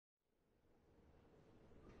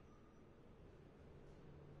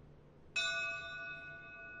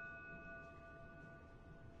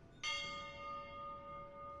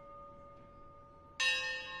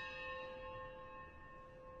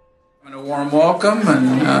warm welcome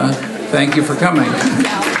and thank you for coming.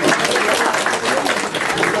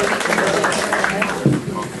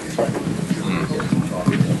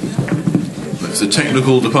 If the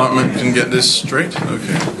technical department can get this straight,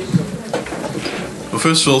 okay. Well,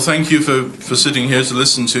 first of all, thank you for sitting here to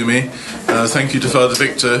listen to me. Thank you to Father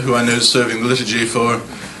Victor, who I know is serving the liturgy, for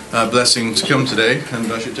blessing to come today, and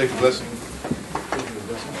I should take a blessing.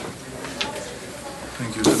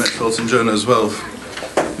 Thank you to Metropolitan Jonah as well,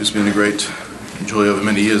 who's been a great joy over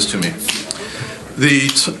many years to me. The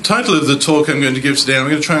title of the talk I'm going to give today, I'm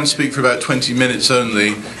going to try and speak for about 20 minutes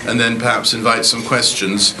only, and then perhaps invite some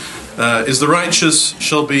questions, is "The Righteous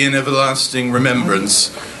Shall Be in Everlasting Remembrance,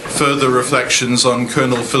 Further Reflections on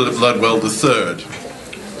Colonel Philip Ludwell III."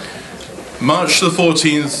 March the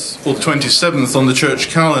 14th or 27th on the church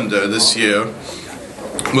calendar this year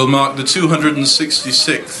will mark the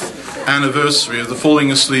 266th anniversary of the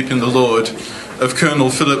falling asleep in the Lord of Colonel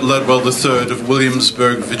Philip Ludwell III of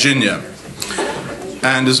Williamsburg, Virginia.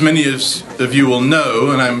 And as many of you will know,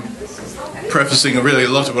 and I'm prefacing really a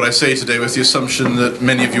lot of what I say today with the assumption that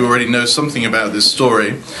many of you already know something about this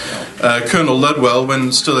story, Colonel Ludwell,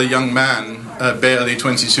 when still a young man, barely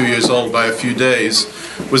 22 years old by a few days,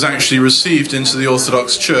 was actually received into the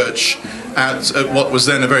Orthodox Church at what was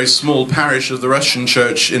then a very small parish of the Russian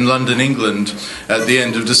Church in London, England, at the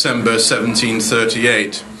end of December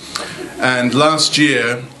 1738. And last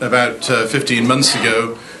year, about 15 months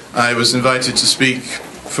ago, I was invited to speak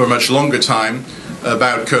for a much longer time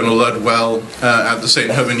about Colonel Ludwell at the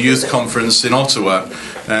St. Herman Youth Conference in Ottawa.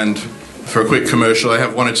 And for a quick commercial, I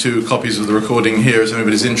have one or two copies of the recording here if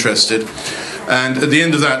anybody's interested. And at the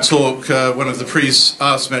end of that talk, one of the priests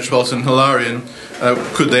asked Metropolitan Hilarion,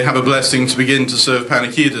 could they have a blessing to begin to serve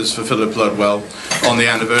panikidas for Philip Ludwell on the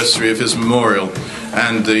anniversary of his memorial.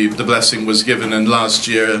 And the blessing was given, and last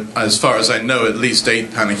year, as far as I know, at least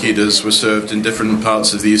 8 panikidas were served in different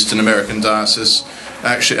parts of the Eastern American diocese.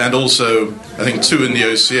 Actually, and also, I think 2 in the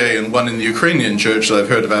OCA and 1 in the Ukrainian church that I've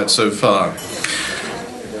heard about so far.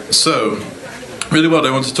 So, really what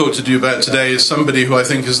I want to talk to you about today is somebody who I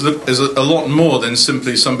think is a lot more than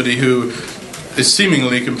simply somebody who is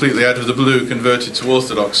seemingly completely out of the blue converted to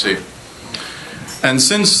Orthodoxy. And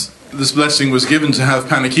since this blessing was given to have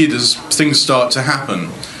panikidas, things start to happen,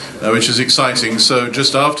 which is exciting. So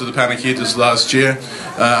just after the panikidas last year,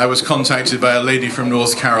 I was contacted by a lady from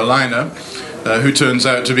North Carolina, who turns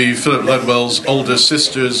out to be Philip Ludwell's older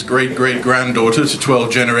sister's great-great-granddaughter to 12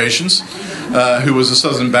 generations, who was a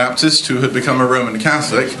Southern Baptist who had become a Roman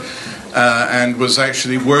Catholic, and was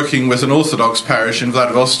actually working with an Orthodox parish in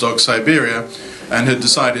Vladivostok, Siberia, and had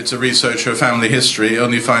decided to research her family history,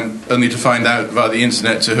 only to find out via the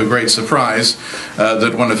internet, to her great surprise,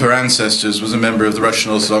 that one of her ancestors was a member of the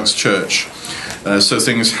Russian Orthodox Church. So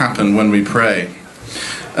things happen when we pray.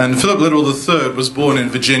 And Philip Ludwell III was born in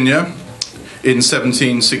Virginia in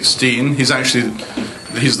 1716. He's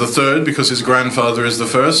the third because his grandfather is the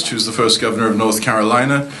first, who's the first governor of North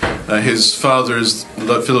Carolina. His father is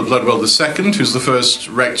Philip Ludwell II, who's the first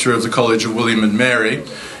rector of the College of William and Mary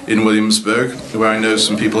in Williamsburg, where I know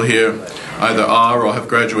some people here either are or have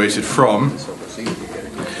graduated from.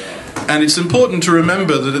 And it's important to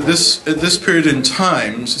remember that at this period in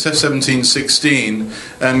time, 1716,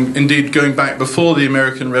 and indeed going back before the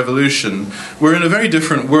American Revolution, we're in a very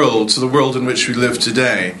different world to the world in which we live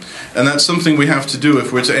today. And that's something we have to do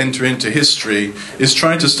if we're to enter into history, is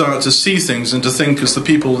try to start to see things and to think as the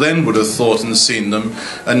people then would have thought and seen them,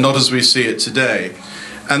 and not as we see it today.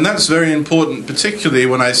 And that's very important, particularly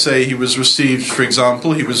when I say he was received, for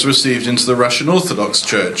example, he was received into the Russian Orthodox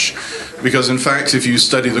Church. Because, in fact, if you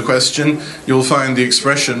study the question, you'll find the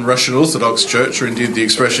expression Russian Orthodox Church, or indeed the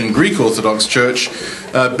expression Greek Orthodox Church,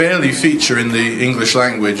 barely feature in the English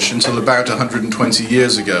language until about 120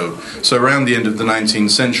 years ago, so around the end of the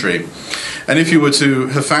 19th century. And if you were to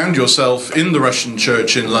have found yourself in the Russian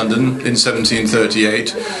Church in London in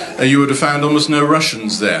 1738, you would have found almost no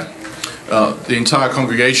Russians there. The entire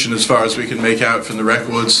congregation, as far as we can make out from the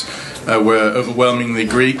records, were overwhelmingly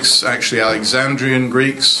Greeks, actually Alexandrian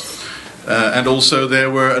Greeks, and also there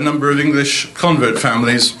were a number of English convert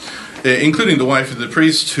families, including the wife of the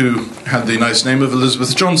priest, who had the nice name of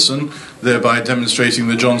Elizabeth Johnson, thereby demonstrating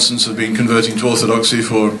the Johnsons have been converting to Orthodoxy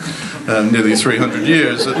for nearly 300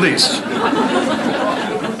 years at least.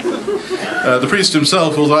 The priest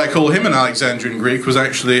himself, although I call him an Alexandrian Greek, was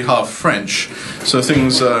actually half French. So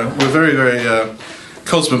things were very, very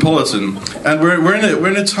cosmopolitan. And we're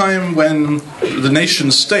in a time when the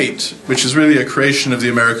nation state, which is really a creation of the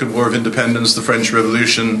American War of Independence, the French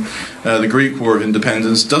Revolution, the Greek War of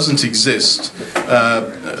Independence, doesn't exist.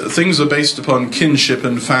 Things are based upon kinship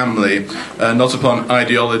and family, not upon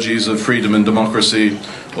ideologies of freedom and democracy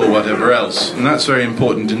or whatever else. And that's very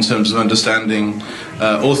important in terms of understanding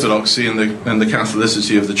orthodoxy and the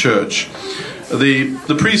Catholicity of the Church.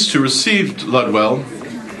 The priest who received Ludwell,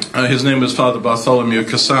 his name was Father Bartholomew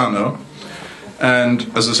Cassano,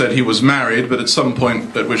 and as I said, he was married, but at some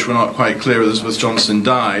point at which we're not quite clear, Elizabeth Johnson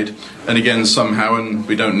died, and again somehow, and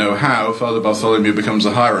we don't know how, Father Bartholomew becomes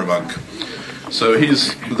a hieromonk. So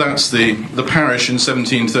that's the parish in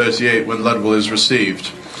 1738 when Ludwell is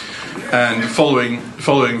received. And following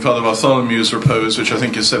Father Bartholomew's repose, which I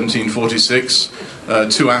think is 1746,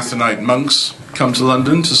 two Athonite monks come to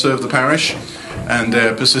London to serve the parish, and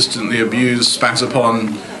they're persistently abused, spat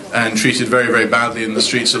upon, and treated very, very badly in the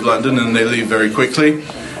streets of London, and they leave very quickly.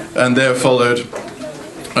 And they're followed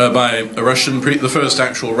by a Russian priest, the first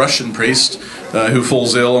actual Russian priest, who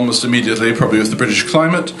falls ill almost immediately, probably with the British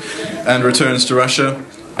climate, and returns to Russia.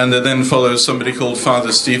 And there then follows somebody called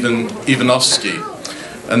Father Stephen Ivanovsky,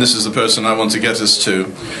 and this is the person I want to get us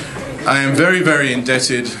to. I am very, very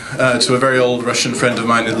indebted to a very old Russian friend of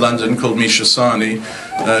mine in London called Misha Sarny,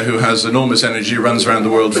 who has enormous energy, runs around the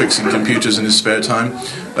world fixing computers in his spare time,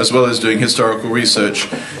 as well as doing historical research.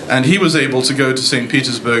 And he was able to go to St.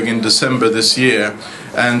 Petersburg in December this year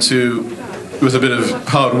and to, with a bit of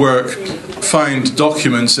hard work, find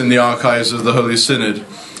documents in the archives of the Holy Synod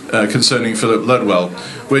concerning Philip Ludwell,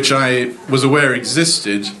 which I was aware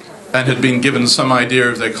existed and had been given some idea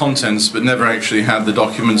of their contents, but never actually had the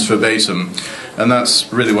documents verbatim. And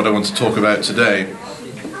that's really what I want to talk about today.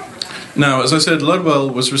 Now, as I said, Ludwell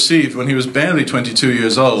was received when he was barely 22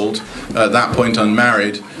 years old, at that point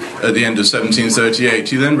unmarried, at the end of 1738.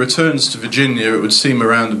 He then returns to Virginia, it would seem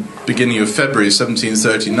around the beginning of February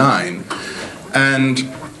 1739. And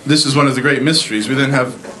this is one of the great mysteries. We then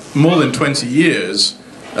have more than 20 years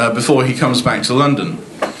before he comes back to London.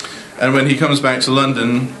 And when he comes back to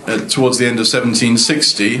London towards the end of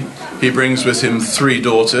 1760, he brings with him 3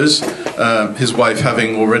 daughters, his wife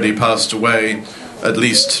having already passed away at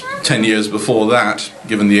least 10 years before that,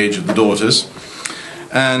 given the age of the daughters.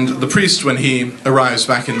 And the priest, when he arrives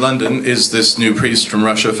back in London, is this new priest from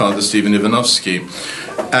Russia, Father Stephen Ivanovsky.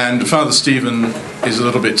 And Father Stephen is a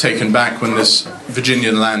little bit taken back when this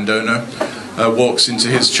Virginian landowner walks into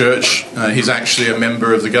his church. He's actually a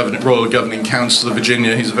member of the Royal Governing Council of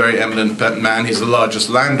Virginia. He's a very eminent man. He's the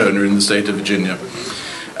largest landowner in the state of Virginia.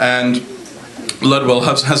 And Ludwell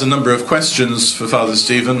has a number of questions for Father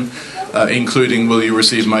Stephen, including, will you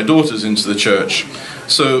receive my daughters into the church?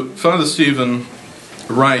 So Father Stephen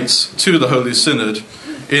writes to the Holy Synod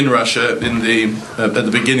in Russia at the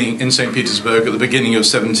beginning, in St. Petersburg, at the beginning of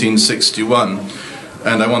 1761.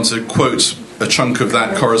 And I want to quote a chunk of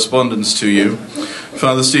that correspondence to you.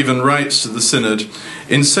 Father Stephen writes to the Synod,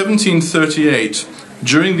 in 1738,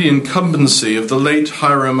 during the incumbency of the late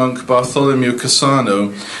hieromonk Bartholomew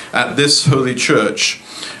Cassano at this holy church,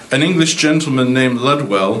 an English gentleman named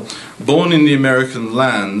Ludwell, born in the American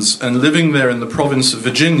lands and living there in the province of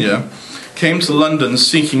Virginia, came to London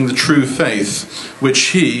seeking the true faith, which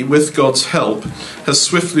he, with God's help, has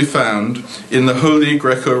swiftly found in the Holy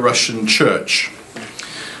Greco-Russian Church.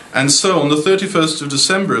 And so on the 31st of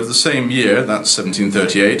December of the same year, that's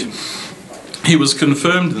 1738, he was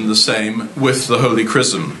confirmed in the same with the Holy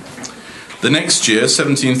Chrism. The next year,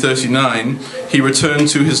 1739, he returned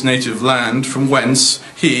to his native land, from whence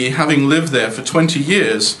he, having lived there for 20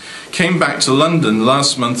 years, came back to London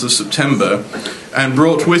last month of September and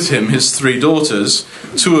brought with him his 3 daughters,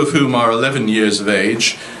 2 of whom are 11 years of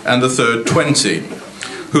age and the third 20,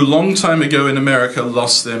 who long time ago in America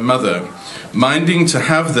lost their mother, minding to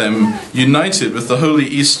have them united with the Holy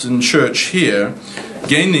Eastern Church here,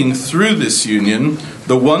 gaining through this union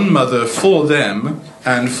the one mother for them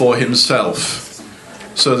and for himself.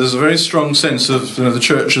 So there's a very strong sense of the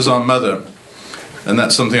Church as our mother. And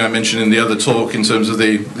that's something I mentioned in the other talk in terms of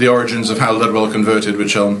the origins of how Ludwell converted,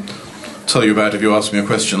 which I'll tell you about if you ask me a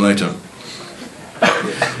question later.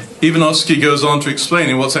 Ivanovsky goes on to explain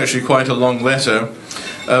in what's actually quite a long letter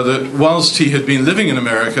that whilst he had been living in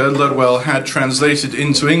America, Ludwell had translated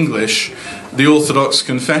into English the Orthodox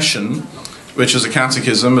Confession, which is a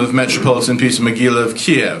catechism of Metropolitan Peter Mogila of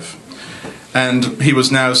Kiev. And he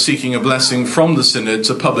was now seeking a blessing from the Synod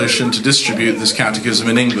to publish and to distribute this catechism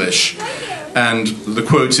in English. And the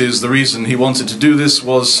quote is, the reason he wanted to do this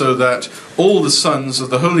was so that all the sons of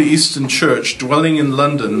the Holy Eastern Church dwelling in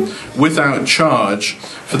London without charge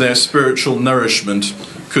for their spiritual nourishment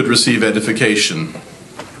could receive edification.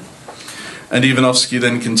 And Ivanovsky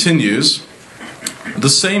then continues, "The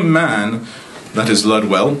same man, that is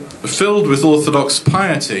Ludwell, filled with Orthodox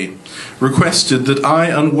piety, requested that I,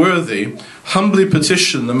 unworthy, humbly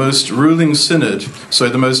petition the most holy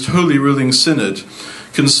ruling synod,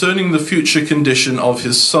 concerning the future condition of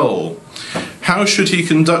his soul. How should he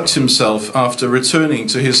conduct himself after returning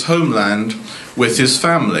to his homeland with his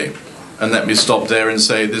family?" And let me stop there and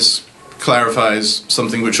say this clarifies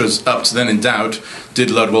something which was up to then in doubt.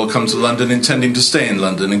 Did Ludwell come to London intending to stay in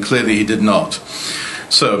London? And clearly he did not.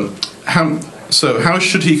 So how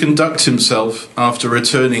should he conduct himself after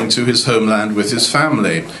returning to his homeland with his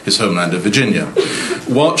family, his homeland of Virginia?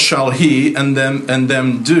 What shall he and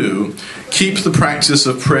them do? Keep the practice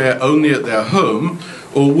of prayer only at their home,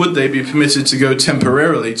 or would they be permitted to go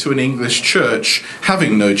temporarily to an English church,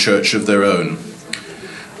 having no church of their own,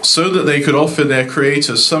 so that they could offer their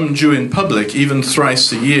Creator some due in public, even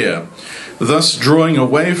thrice a year, thus drawing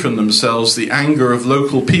away from themselves the anger of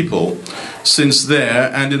local people, since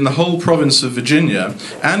there, and in the whole province of Virginia,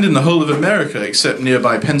 and in the whole of America, except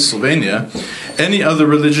nearby Pennsylvania, any other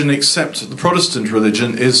religion except the Protestant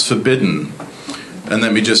religion is forbidden. And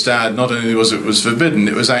let me just add, not only was it forbidden,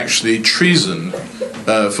 it was actually treason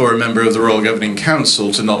for a member of the Royal Governing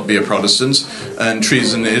Council to not be a Protestant, and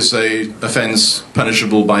treason is an offence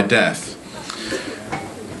punishable by death.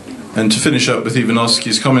 And to finish up with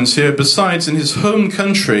Ivanovsky's comments here, besides, in his home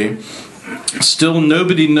country, still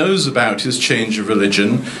nobody knows about his change of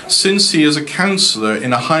religion, since he is a counsellor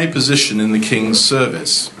in a high position in the king's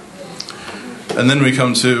service. And then we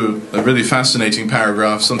come to a really fascinating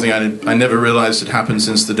paragraph, something I never realized had happened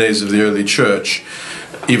since the days of the early church.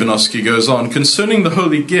 Ivanovsky goes on, "Concerning the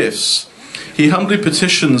holy gifts, he humbly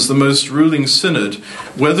petitions the most ruling synod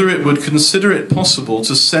whether it would consider it possible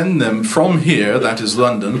to send them from here," that is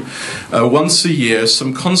London, "once a year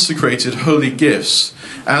some consecrated holy gifts,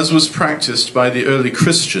 as was practiced by the early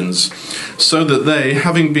Christians, so that they,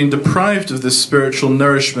 having been deprived of this spiritual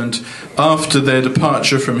nourishment after their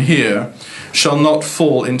departure from here, shall not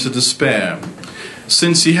fall into despair.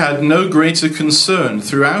 Since he had no greater concern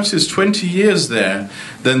throughout his 20 years there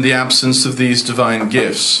than the absence of these divine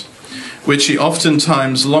gifts, which he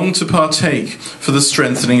oftentimes longed to partake for the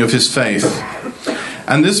strengthening of his faith.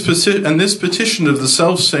 And this petition of the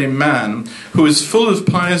selfsame man, who is full of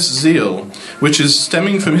pious zeal, which is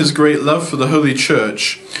stemming from his great love for the Holy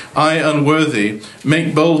Church, I, unworthy,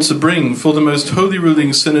 make bold to bring for the most holy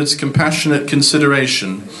ruling synod's compassionate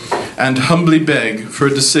consideration, and humbly beg for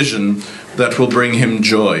a decision that will bring him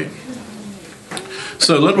joy."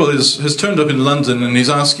 So Ludwell has turned up in London, and he's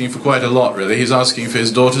asking for quite a lot, really. He's asking for his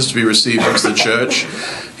daughters to be received into the church.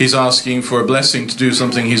 He's asking for a blessing to do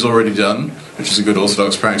something he's already done, which is a good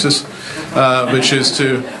Orthodox practice, which is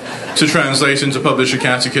to translate and to publish a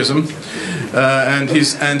catechism. And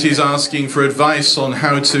he's asking for advice on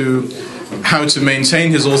how to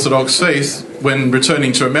maintain his Orthodox faith when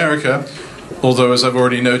returning to America. Although, as I've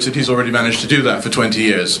already noted, he's already managed to do that for 20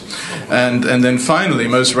 years. And then finally,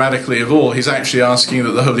 most radically of all, he's actually asking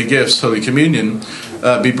that the holy gifts, Holy Communion,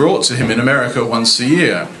 be brought to him in America once a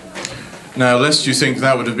year. Now, lest you think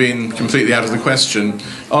that would have been completely out of the question,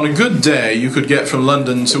 on a good day, you could get from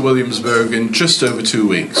London to Williamsburg in just over 2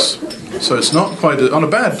 weeks. So it's not quite on a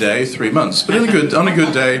bad day, 3 months, but on a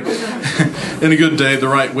good day, the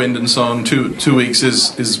right wind and so on, 2 weeks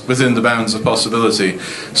is within the bounds of possibility.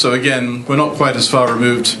 So again, we're not quite as far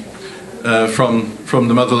removed from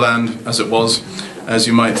the motherland as it was, as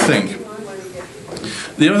you might think.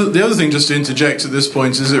 The other thing, just to interject at this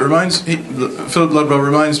point, is Philip Ludwell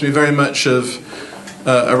reminds me very much of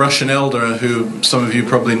a Russian elder who some of you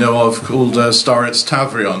probably know of, called Starets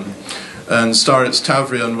Tavrion. And Starets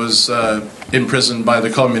Tavrion was imprisoned by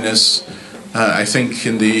the communists, I think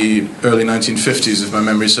in the early 1950s, if my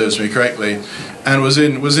memory serves me correctly, and was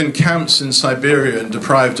in camps in Siberia and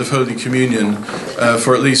deprived of Holy Communion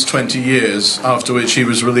for at least 20 years, after which he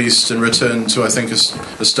was released and returned to, I think,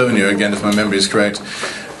 Estonia, again, if my memory is correct.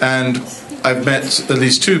 And I've met at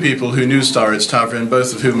least 2 people who knew Starets Tavrion,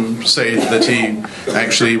 both of whom say that he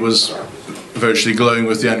actually was virtually glowing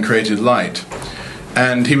with the uncreated light.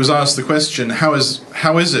 And he was asked the question, how is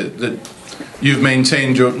it that you've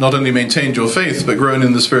not only maintained your faith, but grown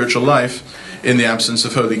in the spiritual life in the absence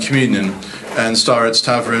of Holy Communion? And Starets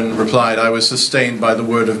Tavrion replied, I was sustained by the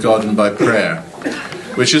Word of God and by prayer,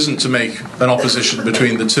 which isn't to make an opposition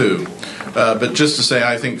between the two, but just to say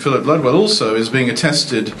I think Philip Ludwell also is being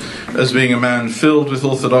attested as being a man filled with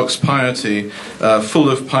Orthodox piety, full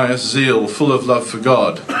of pious zeal, full of love for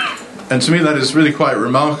God. And to me that is really quite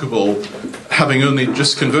remarkable, having only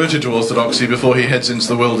just converted to Orthodoxy before he heads into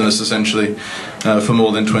the wilderness, essentially, for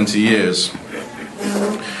more than 20 years.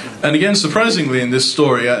 And again, surprisingly in this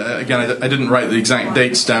story, I didn't write the exact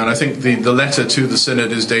dates down. I think the letter to the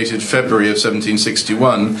synod is dated February of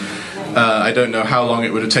 1761. I don't know how long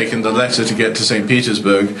it would have taken the letter to get to St.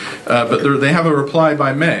 Petersburg, but they have a reply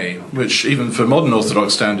by May, which even for modern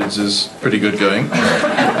Orthodox standards is pretty good going.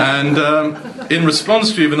 And in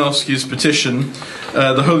response to Ivanovsky's petition,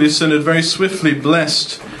 the Holy Synod very swiftly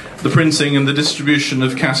blessed the printing and the distribution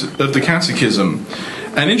of the Catechism.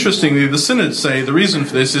 And interestingly, the Synod say the reason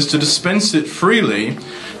for this is to dispense it freely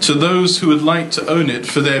to those who would like to own it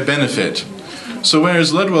for their benefit. So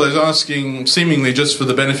whereas Ludwell is asking seemingly just for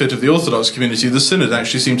the benefit of the Orthodox community, the Synod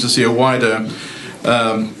actually seems to see a wider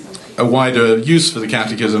use for the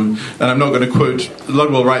Catechism. And I'm not going to quote,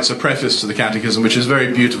 Ludwell writes a preface to the Catechism, which is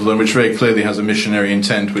very beautiful and which very clearly has a missionary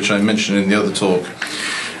intent, which I mentioned in the other talk.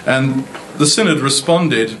 And the Synod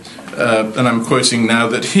responded, and I'm quoting now,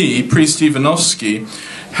 that he, Priest Ivanovsky,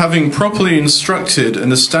 having properly instructed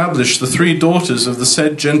and established the 3 daughters of the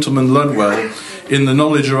said gentleman Ludwell in the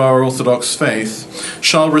knowledge of our Orthodox faith,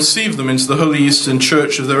 shall receive them into the Holy Eastern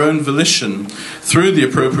Church of their own volition through the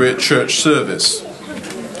appropriate church service.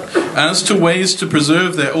 As to ways to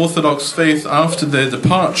preserve their Orthodox faith after their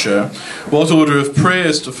departure, what order of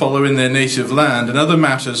prayers to follow in their native land, and other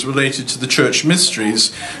matters related to the church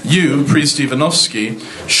mysteries, you, Priest Ivanovsky,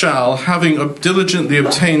 shall, having diligently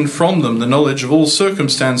obtained from them the knowledge of all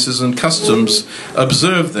circumstances and customs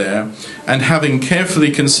observed there, and having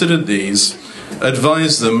carefully considered these,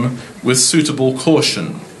 advise them with suitable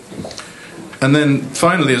caution. And then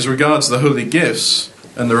finally, as regards the holy gifts,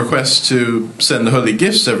 and the request to send the holy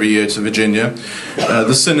gifts every year to Virginia,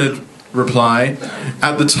 the Synod reply,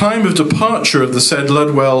 at the time of departure of the said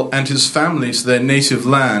Ludwell and his family to their native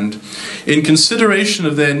land, in consideration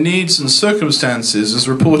of their needs and circumstances as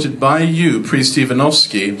reported by you, Priest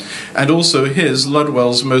Ivanovsky, and also his,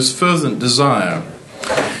 Ludwell's, most fervent desire,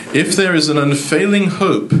 if there is an unfailing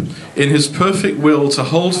hope in his perfect will to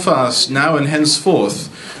hold fast now and henceforth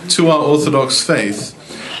to our Orthodox faith,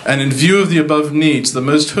 and in view of the above needs, the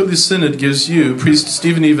Most Holy Synod gives you, Priest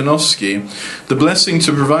Stephen Ivanovsky, the blessing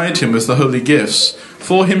to provide him with the holy gifts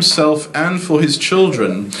for himself and for his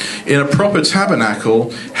children in a proper tabernacle,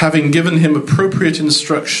 having given him appropriate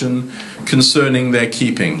instruction concerning their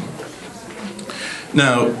keeping.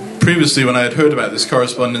 Now, previously when I had heard about this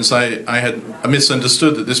correspondence, I had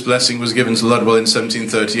misunderstood that this blessing was given to Ludwell in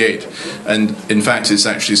 1738, and in fact it's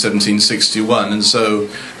actually 1761, and so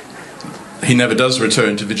he never does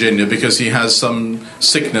return to Virginia because he has some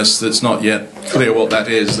sickness that's not yet clear what that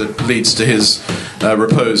is, that leads to his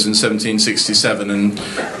repose in 1767, and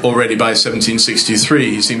already by 1763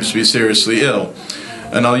 he seems to be seriously ill.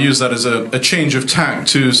 And I'll use that as a change of tack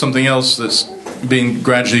to something else that's been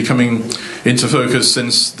gradually coming into focus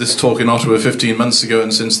since this talk in Ottawa 15 months ago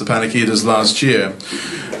and since the Panakidas last year,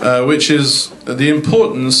 which is the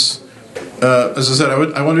importance. As I said,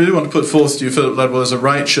 I really want to put forth to you Philip Ludwell as a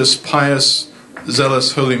righteous, pious,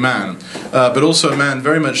 zealous, holy man, but also a man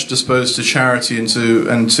very much disposed to charity and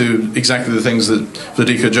to exactly the things that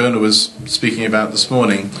Vladika Jonah was speaking about this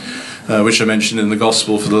morning, which I mentioned in the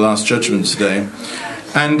Gospel for the Last Judgment today.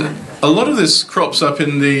 And a lot of this crops up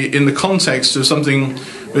in the context of something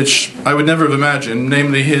which I would never have imagined,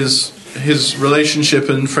 namely his relationship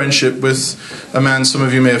and friendship with a man some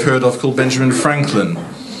of you may have heard of called Benjamin Franklin.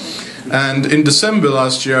 And in December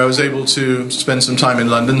last year, I was able to spend some time in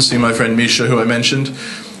London, see my friend Misha, who I mentioned,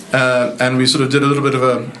 and we sort of did a little bit of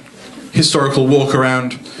a historical walk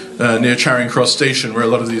around near Charing Cross Station, where a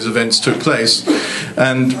lot of these events took place.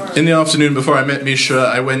 And in the afternoon before I met Misha,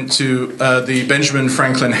 I went to the Benjamin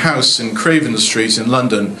Franklin House in Craven Street in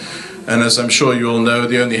London. And as I'm sure you all know,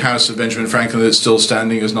 the only house of Benjamin Franklin that's still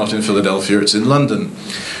standing is not in Philadelphia, it's in London.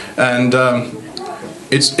 And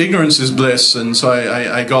it's ignorance is bliss, and so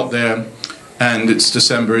I got there, and it's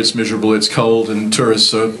December, it's miserable, it's cold, and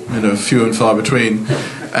tourists are few and far between.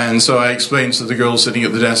 And so I explained to the girl sitting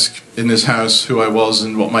at the desk in this house who I was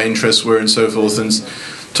and what my interests were and so forth, and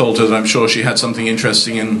told her that I'm sure she had something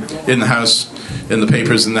interesting in the house, in the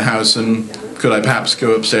papers in the house, and could I perhaps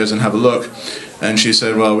go upstairs and have a look. And she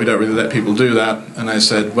said, well, we don't really let people do that. And I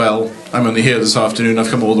said, well, I'm only here this afternoon, I've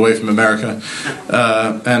come all the way from America.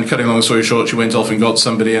 And cutting a long story short, she went off and got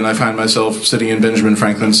somebody, and I found myself sitting in Benjamin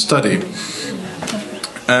Franklin's study.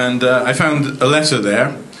 And I found a letter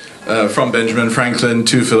there from Benjamin Franklin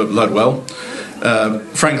to Philip Ludwell.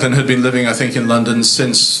 Franklin had been living, I think, in London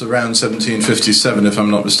since around 1757, if I'm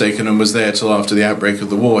not mistaken, and was there till after the outbreak of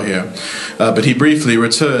the war here. But he briefly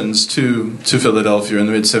returns to Philadelphia in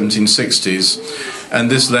the mid-1760s, and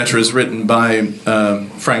this letter is written by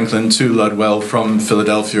Franklin to Ludwell from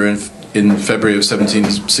Philadelphia in February of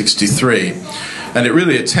 1763. And it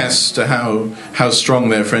really attests to how strong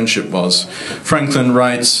their friendship was. Franklin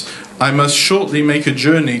writes, "I must shortly make a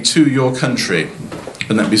journey to your country."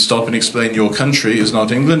 And let me stop and explain, your country is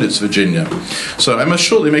not England, it's Virginia. So I must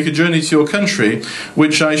shortly make a journey to your country,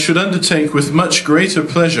 which I should undertake with much greater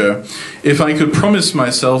pleasure if I could promise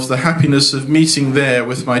myself the happiness of meeting there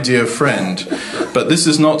with my dear friend. But this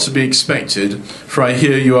is not to be expected, for I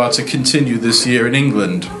hear you are to continue this year in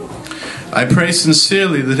England. I pray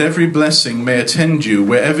sincerely that every blessing may attend you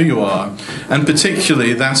wherever you are, and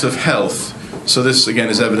particularly that of health. So this again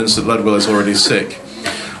is evidence that Ludwell is already sick.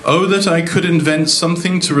 Oh, that I could invent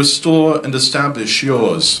something to restore and establish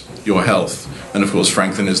yours, your health. And of course,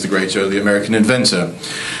 Franklin is the great early American inventor.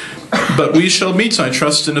 But we shall meet, I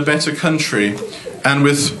trust, in a better country, and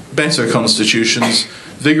with better constitutions,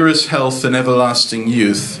 vigorous health and everlasting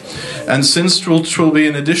youth. And since 'twill be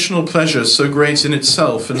an additional pleasure so great in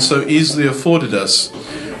itself and so easily afforded us,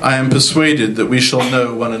 I am persuaded that we shall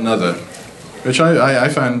know one another. Which I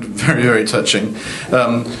found very, very touching.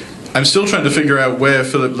 I'm still trying to figure out where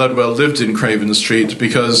Philip Ludwell lived in Craven Street,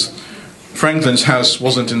 because Franklin's house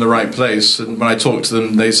wasn't in the right place, and when I talked to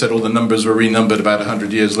them they said all the numbers were renumbered about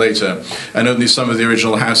 100 years later, and only some of the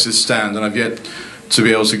original houses stand, and I've yet to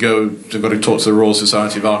be able to I've got to talk to the Royal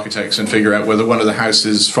Society of Architects and figure out whether one of the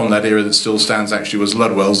houses from that era that still stands actually was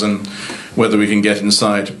Ludwell's, and whether we can get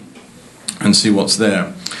inside and see what's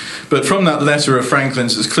there. But from that letter of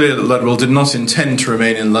Franklin's, it's clear that Ludwell did not intend to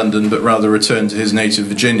remain in London, but rather return to his native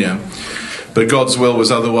Virginia. But God's will was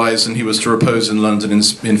otherwise, and he was to repose in London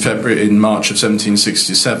in March of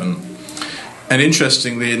 1767. And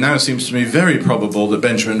interestingly, it now seems to me very probable that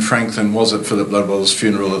Benjamin Franklin was at Philip Ludwell's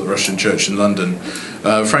funeral at the Russian Church in London.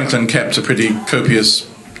 Franklin kept a pretty copious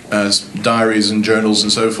diaries and journals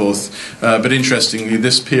and so forth, but interestingly,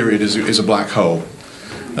 this period is a black hole.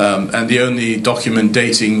 And the only document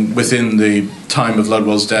dating within the time of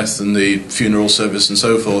Ludwell's death and the funeral service and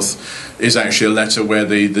so forth is actually a letter where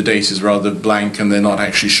the date is rather blank, and they're not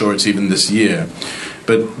actually sure it's even this year.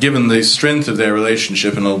 But given the strength of their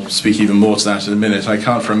relationship, and I'll speak even more to that in a minute, I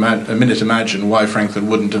can't for a minute imagine why Franklin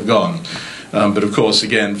wouldn't have gone. But of course,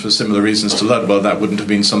 again, for similar reasons to Ludwell, that wouldn't have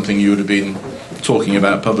been something you would have been talking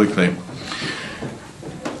about publicly.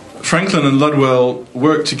 Franklin and Ludwell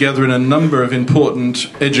worked together in a number of important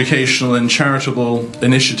educational and charitable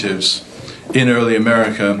initiatives in early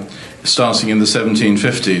America, starting in the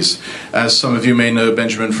 1750s. As some of you may know,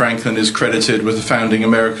 Benjamin Franklin is credited with founding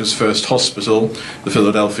America's first hospital, the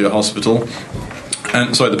Philadelphia Hospital,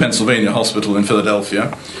 the Pennsylvania Hospital in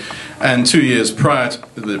Philadelphia. And 2 years prior,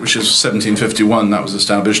 which is 1751, that was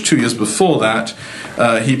established. 2 years before that,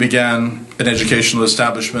 he began an educational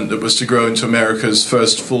establishment that was to grow into America's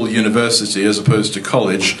first full university, as opposed to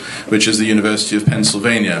college, which is the University of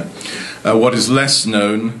Pennsylvania. What is less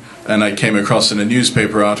known, and I came across in a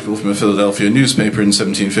newspaper article from a Philadelphia newspaper in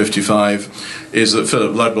 1755, is that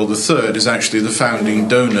Philip Ludwell III is actually the founding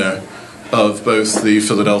donor of both the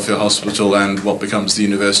Philadelphia Hospital and what becomes the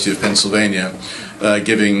University of Pennsylvania,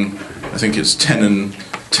 giving, I think it's 10 and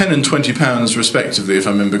 20 pounds respectively, if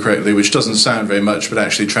I remember correctly, which doesn't sound very much, but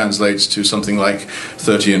actually translates to something like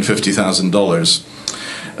 $30,000 and $50,000.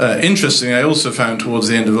 Interestingly, I also found towards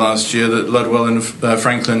the end of last year that Ludwell and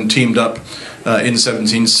Franklin teamed up in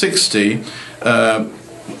 1760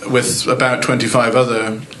 with about 25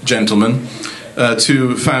 other gentlemen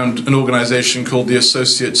to found an organization called the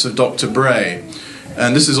Associates of Dr. Bray.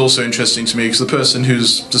 And this is also interesting to me because the person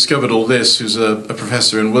who's discovered all this, who's a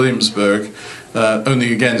professor in Williamsburg,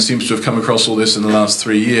 only again seems to have come across all this in the last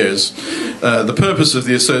 3 years. The purpose of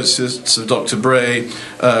the Associates of Dr. Bray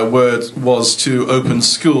was to open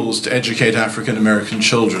schools to educate African American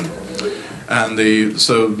children. And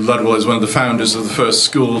so Ludwell is one of the founders of the first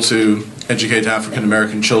school to educate African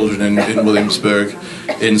American children in Williamsburg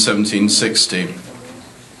in 1760.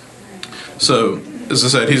 So, as I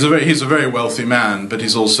said, he's a very wealthy man, but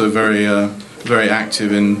he's also very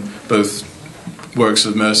active in both works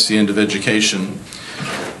of mercy and of education.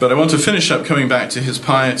 But I want to finish up coming back to his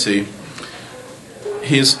piety.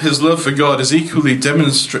 His love for God is equally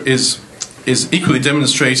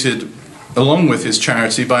demonstrated along with his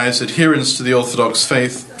charity by his adherence to the Orthodox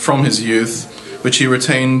faith from his youth, which he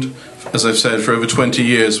retained, as I've said, for over 20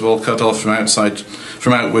 years, well cut off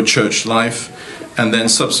from outward church life, and then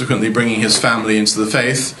subsequently bringing his family into the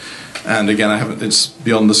faith. And again, it's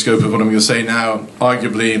beyond the scope of what I'm going to say now.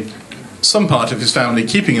 Arguably, some part of his family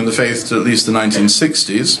keeping in the faith to at least the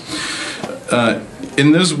 1960s.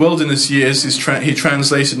 In those wilderness years, he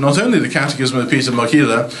translated not only the Catechism of Peter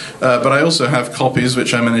Mochila, but I also have copies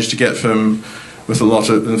which I managed to get from with a lot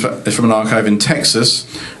of, in fact, from an archive in Texas,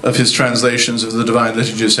 of his translations of the Divine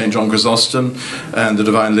Liturgy of St. John Chrysostom and the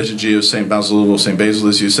Divine Liturgy of St. Basil, or St. Basil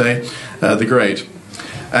as you say, the Great.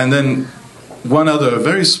 And then one other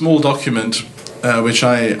very small document which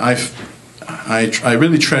I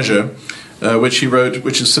really treasure, which he wrote,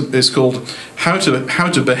 which is called How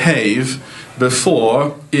to Behave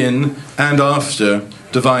Before, In and After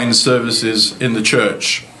Divine Services in the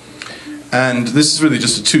Church. And this is really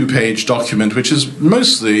just a 2-page document, which is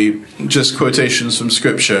mostly just quotations from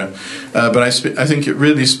Scripture. But I think it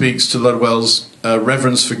really speaks to Ludwell's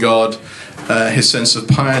reverence for God, his sense of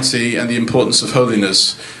piety, and the importance of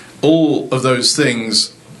holiness. All of those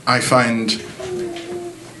things I find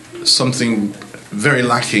something very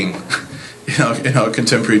lacking in our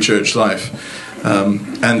contemporary church life,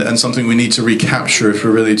 and something we need to recapture if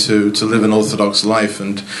we're really to live an Orthodox life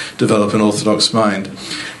and develop an Orthodox mind.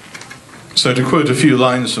 So to quote a few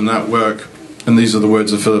lines from that work, and these are the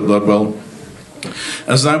words of Philip Ludwell: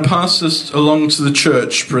 "As thou passest along to the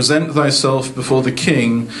church, present thyself before the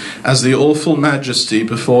King as the awful majesty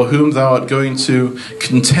before whom thou art going to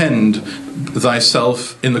contend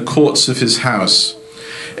thyself in the courts of his house.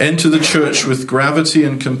 Enter the church with gravity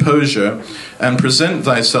and composure, and present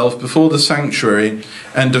thyself before the sanctuary,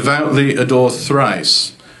 and devoutly adore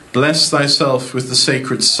thrice. Bless thyself with the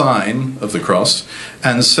sacred sign of the cross,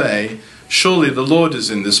 and say, Surely the Lord is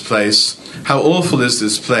in this place. How awful is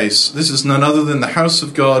this place! This is none other than the house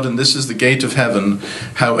of God, and this is the gate of heaven.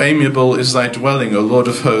 How amiable is thy dwelling, O Lord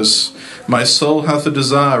of hosts! My soul hath a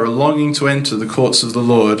desire, a longing to enter the courts of the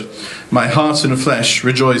Lord. My heart and flesh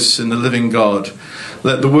rejoice in the living God.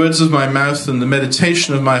 Let the words of my mouth and the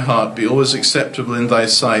meditation of my heart be always acceptable in thy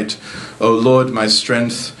sight, O Lord, my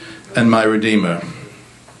strength and my Redeemer."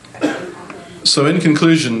 So in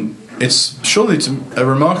conclusion, it's surely a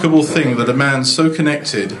remarkable thing that a man so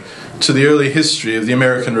connected to the early history of the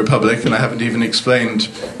American Republic, and I haven't even explained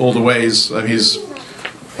all the ways, his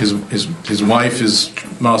wife is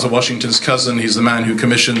Martha Washington's cousin. He's the man who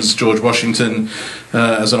commissions George Washington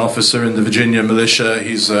as an officer in the Virginia militia.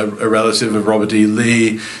 He's a relative of Robert E.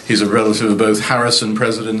 Lee. He's a relative of both Harrison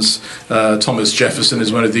presidents. Thomas Jefferson is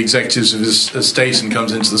one of the executives of his estate and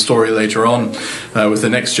comes into the story later on with the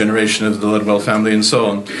next generation of the Ludwell family and so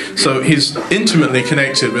on. So he's intimately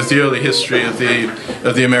connected with the early history of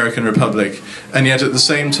the American Republic, and yet at the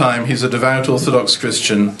same time he's a devout Orthodox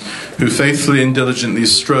Christian who faithfully and diligently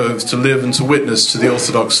strove to live and to witness to the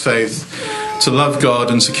Orthodox faith, to love God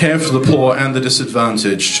and to care for the poor and the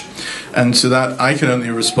disadvantaged. And to that I can only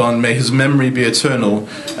respond, may his memory be eternal,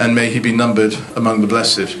 and may he be numbered among the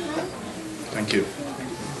blessed. Thank you.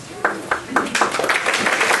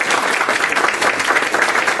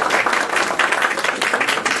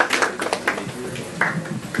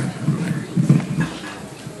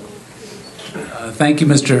 Thank you,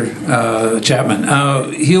 Mr. Chapman.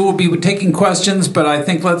 He will be taking questions, but I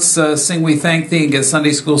think let's sing We Thank Thee and get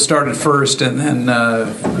Sunday School started first, and then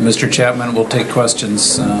Mr. Chapman will take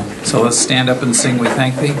questions. So let's stand up and sing We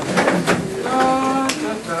Thank Thee. We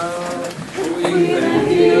thank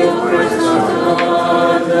thee, O gracious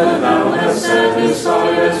God, that thou hast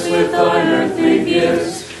satisfied us with thine earthly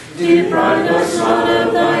gifts, deprived us not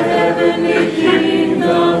of thy heavenly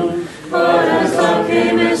kingdom. But as thou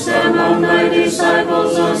camest among thy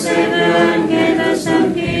disciples, O Savior, and gavest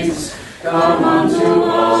them peace, come unto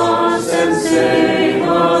us and save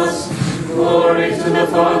us. Glory to the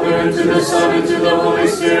Father, and to the Son, and to the Holy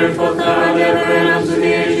Spirit, both now and ever, and unto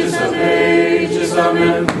the ages of ages.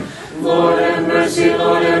 Amen. Lord have mercy,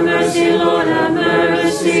 Lord have mercy, Lord have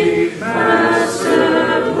mercy.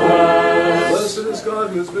 Master, bless. Blessed is God,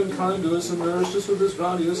 who has been kind to us and nourished us with his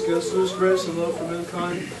bounteous gifts, through his grace and love for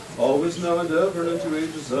mankind, always now and ever, and into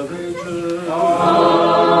ages of ages.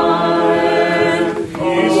 Amen.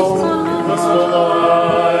 Peace to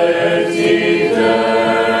society,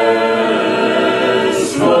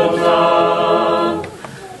 Despota.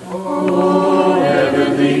 O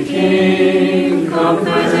heavenly King, comfort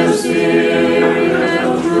and Spirit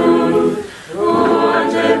of truth, who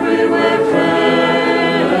art everywhere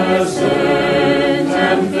present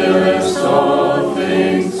and fillest all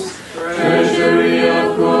things, treasury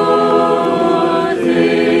of good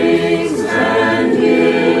things and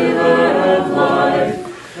giver of life,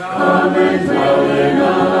 come and dwell in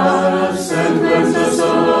us and cleanse us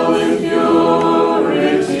of all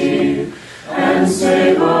impurity and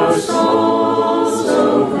save our souls,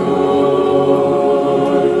 O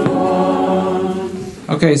good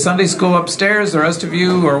one. Okay, Sunday School upstairs. The rest of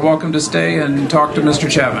you are welcome to stay and talk to Mr.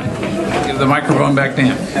 Chapman. Give the microphone back to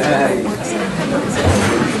him.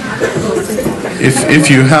 if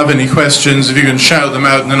you have any questions, if you can shout them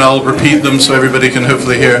out, and then I'll repeat them so everybody can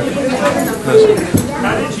hopefully hear.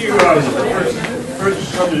 How did you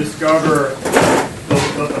first come to discover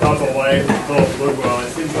about the life of Philip Ludwell?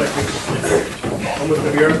 It seems like it's almost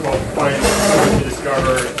a miracle to find someone to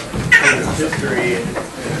discover his history. And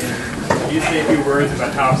can you say a few words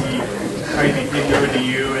about how he became known to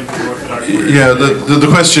you and to Orthodox? Yeah, the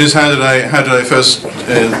question is how did I first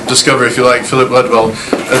discover, if you like, Philip Ludwell?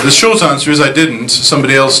 The short answer is I didn't.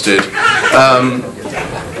 Somebody else did.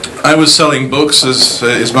 I was selling books, as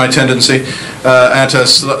is my tendency, at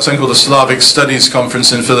something called the Slavic Studies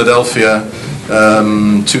Conference in Philadelphia,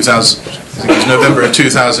 2000. I think it was November of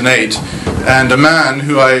 2008, and a man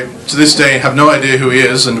who I to this day have no idea who he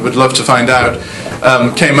is and would love to find out,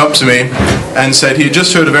 came up to me and said he had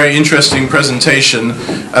just heard a very interesting presentation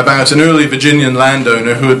about an early Virginian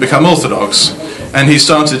landowner who had become Orthodox, and he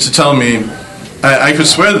started to tell me, I could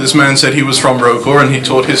swear that this man said he was from Rocor and he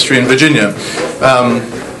taught history in Virginia.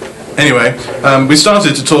 Anyway, we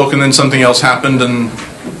started to talk, and then something else happened, and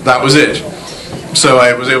that was it. So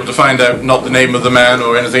I was able to find out not the name of the man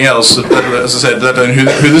or anything else, as I said, let alone who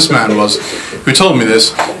this man was, who told me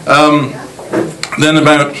this. Then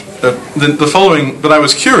about the following, but I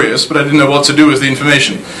was curious, but I didn't know what to do with the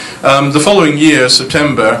information. The following year,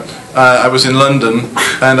 September, I was in London,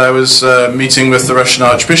 and I was meeting with the Russian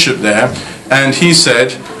Archbishop there, and he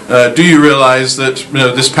said, do you realize that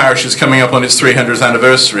this parish is coming up on its 300th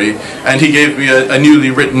anniversary? And he gave me a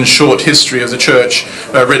newly written short history of the church,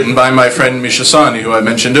 written by my friend Misha Sani, who I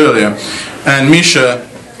mentioned earlier. And Misha,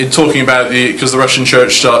 in talking about because the Russian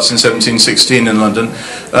church starts in 1716 in London,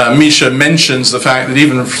 Misha mentions the fact that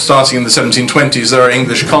even starting in the 1720s there are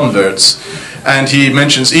English converts. And he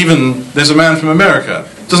mentions even there's a man from America.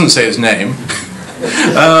 Doesn't say his name.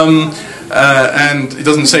 And he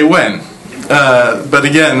doesn't say when. But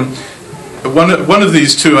again, one of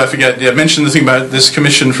these two, I forget, mentioned the thing about this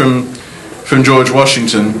commission from George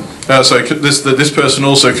Washington. This person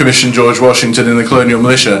also commissioned George Washington in the colonial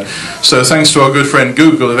militia. So thanks to our good friend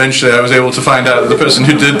Google, eventually I was able to find out that the person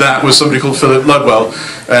who did that was somebody called Philip Ludwell,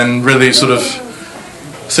 and really sort of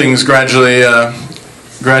things gradually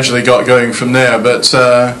got going from there. But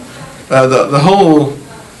the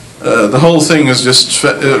whole thing is just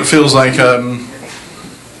feels like.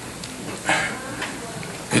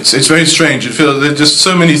 It's very strange. It feels that just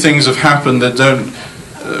so many things have happened that don't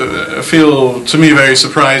feel to me very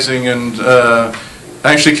surprising, and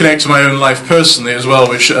actually connect to my own life personally as well.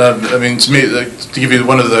 Which I mean, to me, to give you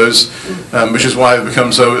one of those, which is why I've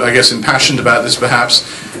become so, I guess, impassioned about this, perhaps.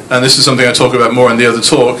 And this is something I talk about more in the other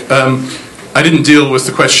talk. I didn't deal with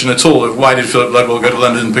the question at all of why did Philip Ludwell go to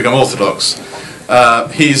London and become Orthodox.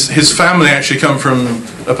 His family actually come from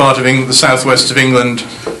a part of the southwest of England.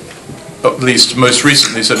 At least most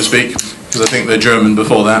recently, so to speak, because I think they're German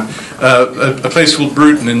before that, a place called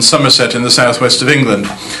Bruton in Somerset in the southwest of England.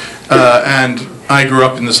 And I grew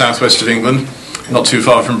up in the southwest of England, not too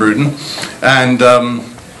far from Bruton. And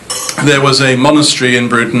there was a monastery in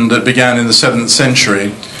Bruton that began in the 7th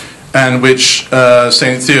century, and which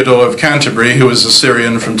St. Theodore of Canterbury, who was a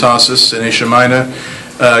Syrian from Tarsus in Asia Minor,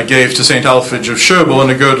 gave to St. Alphege of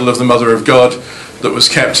Sherborne, a girdle of the Mother of God that was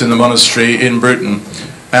kept in the monastery in Bruton.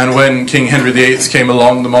 And when King Henry VIII came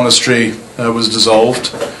along, the monastery was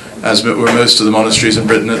dissolved, as were most of the monasteries in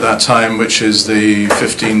Britain at that time, which is the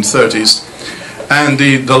 1530s. And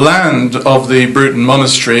the land of the Bruton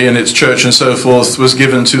monastery and its church and so forth was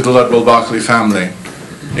given to the Ludwell-Berkeley family,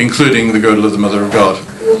 including the girdle of the Mother of God.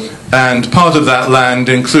 And part of that land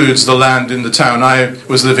includes the land in the town I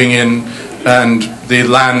was living in, and the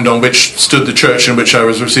land on which stood the church in which I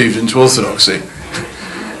was received into Orthodoxy.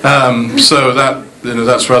 So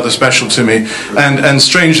that's rather special to me. And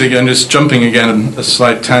strangely, again, just jumping again, a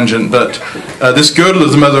slight tangent, but this girdle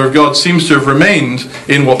of the Mother of God seems to have remained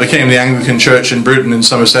in what became the Anglican Church in Bruton in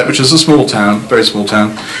Somerset, which is a small town, very small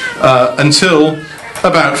town, until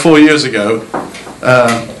about 4 years ago,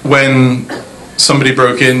 when somebody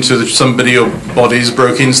broke into bodies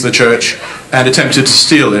broke into the church and attempted to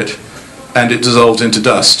steal it, and it dissolved into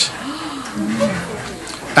dust.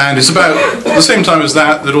 And it's about the same time as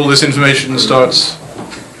that all this information starts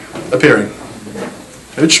appearing.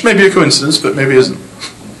 Which may be a coincidence, but maybe isn't.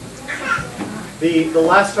 The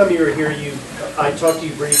last time you were here, I talked to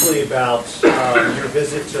you briefly about your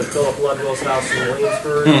visit to Philip Ludwell's house in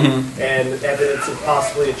Williamsburg, and evidence of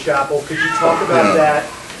possibly a chapel. Could you talk about that?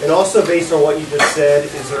 And also, based on what you just said,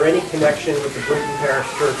 is there any connection with the Bruton Parish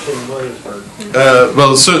Church in Williamsburg?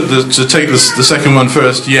 Well, so to take the second one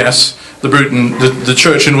first, yes. The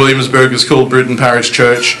church in Williamsburg is called Bruton Parish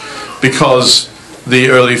Church because the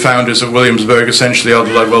early founders of Williamsburg essentially are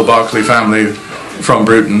the Ludwell-Berkeley family, from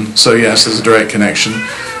Bruton. So yes, there's a direct connection.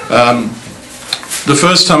 The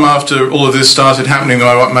first time after all of this started happening,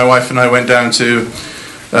 my wife and I went down to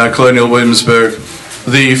Colonial Williamsburg.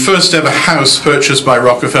 The first ever house purchased by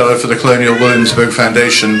Rockefeller for the Colonial Williamsburg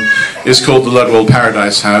Foundation is called the Ludwell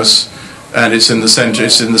Paradise House, and it's in the centre.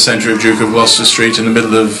 It's in the centre of Duke of Gloucester Street, in the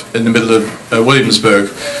middle of Williamsburg.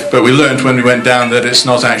 But we learned when we went down that it's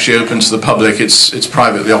not actually open to the public. It's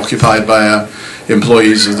privately occupied by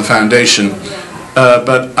employees of the foundation.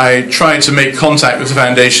 But I tried to make contact with the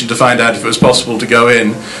foundation to find out if it was possible to go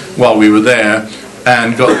in while we were there,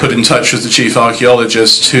 and got put in touch with the chief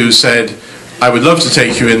archaeologist, who said, I would love to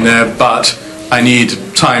take you in there, but I need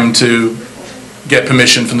time to get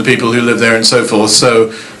permission from the people who live there and so forth.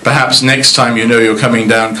 So perhaps next time you know you're coming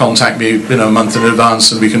down, contact me a month in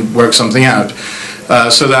advance and we can work something out.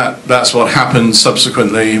 So that's what happened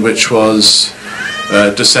subsequently, which was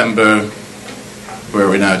December, where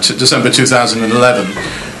are we now? December 2011.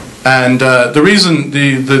 And the reason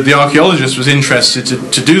the archaeologist was interested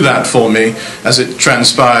to do that for me, as it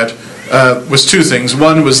transpired, was two things.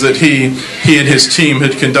 One was that he and his team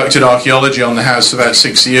had conducted archaeology on the house about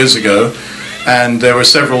 6 years ago, and there were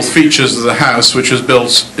several features of the house, which was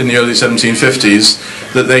built in the early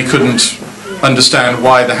 1750s, that they couldn't understand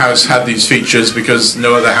why the house had these features, because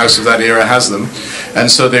no other house of that era has them.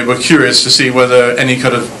 And so they were curious to see whether any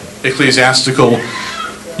kind of ecclesiastical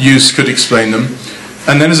use could explain them.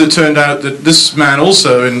 And then, as it turned out, that this man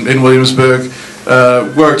also in Williamsburg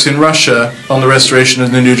worked in Russia on the restoration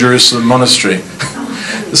of the New Jerusalem monastery.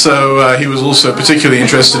 So he was also particularly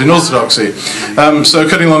interested in Orthodoxy. So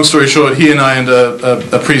cutting long story short, he and I and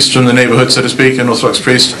a priest from the neighborhood, so to speak, an Orthodox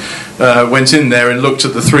priest, went in there and looked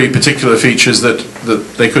at the three particular features that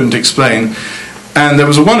they couldn't explain. And there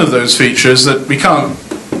was one of those features that we can't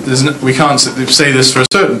say this for a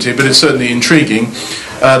certainty, but it's certainly intriguing.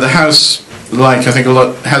 The house, like I think a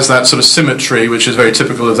lot, has that sort of symmetry, which is very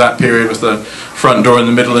typical of that period, with the front door in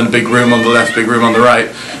the middle and a big room on the left, big room on the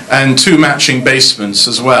right, and two matching basements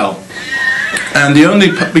as well. And the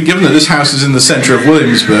only, given that this house is in the centre of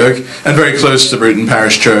Williamsburg and very close to Bruton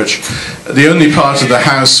Parish Church, the only part of the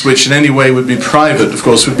house which in any way would be private, of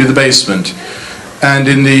course, would be the basement. And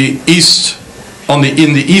in the east, in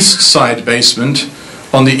the east side basement,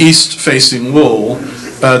 on the east-facing wall,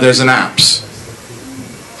 there's an apse.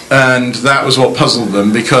 And that was what puzzled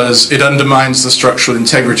them, because it undermines the structural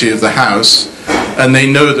integrity of the house, and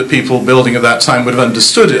they know that people building at that time would have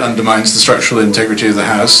understood it undermines the structural integrity of the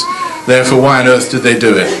house. Therefore, why on earth did they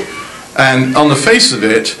do it? And on the face of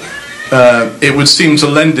it, it would seem to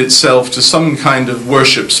lend itself to some kind of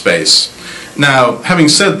worship space. Now, having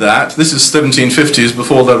said that, this is 1750s,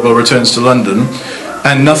 before Ludwell returns to London,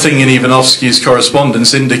 and nothing in Ivanovsky's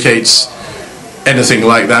correspondence indicates anything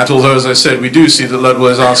like that, although, as I said, we do see that Ludwell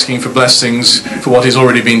is asking for blessings for what he's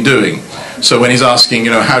already been doing. So when he's asking,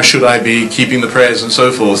 how should I be keeping the prayers and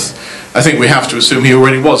so forth, I think we have to assume he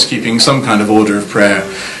already was keeping some kind of order of prayer.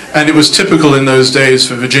 And it was typical in those days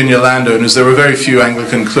for Virginia landowners. There were very few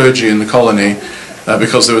Anglican clergy in the colony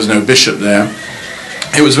because there was no bishop there.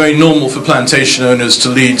 It was very normal for plantation owners to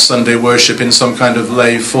lead Sunday worship in some kind of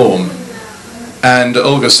lay form. And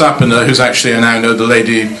Olga Sapina, who's actually, I now know, the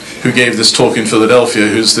lady who gave this talk in Philadelphia,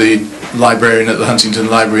 who's the librarian at the Huntington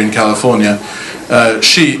Library in California,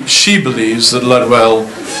 she believes that Ludwell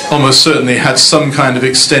almost certainly had some kind of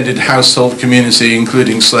extended household community,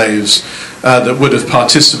 including slaves, that would have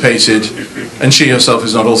participated, and she herself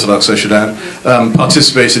is not Orthodox, I should add,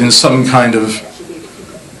 participated in some kind of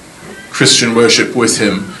Christian worship with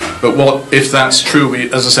him. But what if that's true?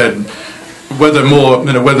 As I said, whether more,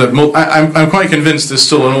 I'm quite convinced there's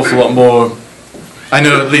still an awful lot more. I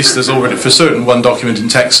know at least there's already, for certain, one document in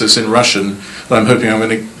Texas in Russian that I'm hoping I'm going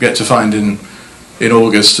to get to find in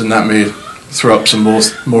August, and that may throw up some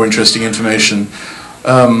more interesting information.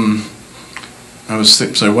 I was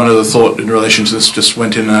sorry, one other thought in relation to this just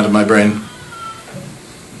went in and out of my brain.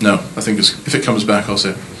 No, I think if it comes back, I'll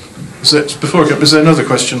say. Is there another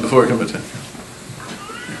question before I come back to it?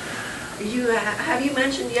 Have you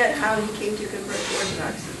mentioned yet how you came to convert to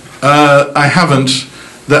Orthodoxy? I haven't.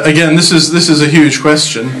 Again, this is a huge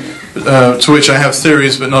question to which I have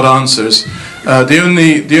theories but not answers.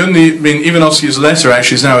 Ivanovsky's letter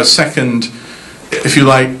actually is now a second, if you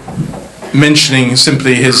like, mentioning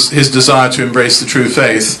simply his desire to embrace the true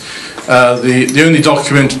faith. The only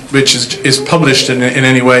document which is published in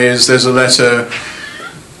any way is there's a letter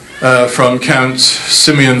from Count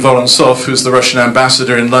Simeon Vorontsov, who's the Russian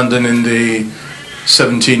ambassador in London in the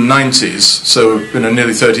 1790s, so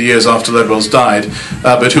nearly 30 years after Ludwell's died,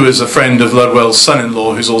 but who is a friend of Ludwell's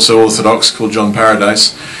son-in-law, who's also Orthodox, called John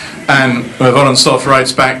Paradise. And Vorontsov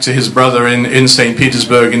writes back to his brother in St.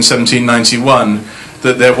 Petersburg in 1791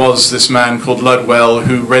 that there was this man called Ludwell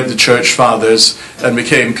who read the Church Fathers and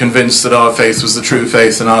became convinced that our faith was the true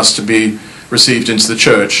faith and asked to be received into the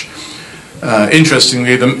Church.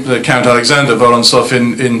 Interestingly, the Count Alexander Vorontsov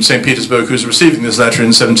in St. Petersburg, who's receiving this letter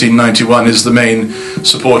in 1791, is the main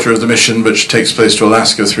supporter of the mission, which takes place to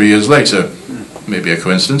Alaska 3 years later. Maybe a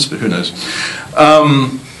coincidence, but who knows.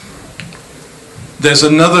 There's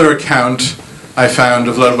another account I found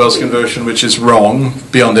of Ludwell's conversion which is wrong,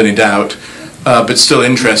 beyond any doubt, but still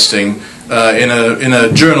interesting. In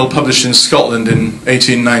a journal published in Scotland in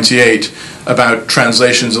 1898 about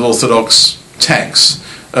translations of Orthodox texts,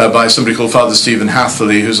 by somebody called Father Stephen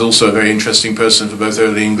Hatherley, who's also a very interesting person for both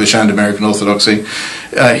early English and American Orthodoxy.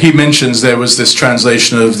 He mentions there was this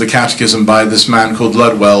translation of the Catechism by this man called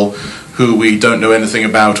Ludwell, who we don't know anything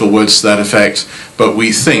about or words to that effect, but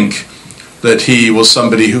we think that he was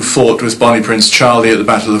somebody who fought with Bonnie Prince Charlie at the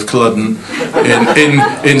Battle of Culloden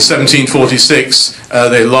in 1746.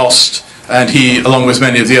 They lost, and he, along with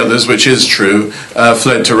many of the others, which is true,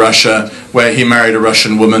 fled to Russia, where he married a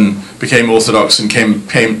Russian woman, became Orthodox, and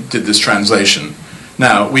did this translation.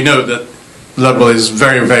 Now, we know that Ludwell is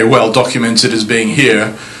very, very well documented as being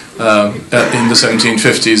here in the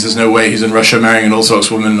 1750s. There's no way he's in Russia marrying an Orthodox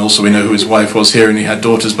woman, and also we know who his wife was here and he had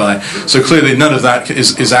daughters by. So clearly none of that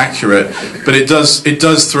is accurate, but it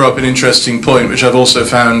does throw up an interesting point, which I've also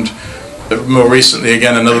found more recently,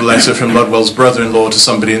 again, another letter from Ludwell's brother-in-law to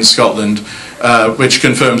somebody in Scotland, which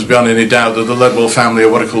confirms beyond any doubt that the Ludwell family are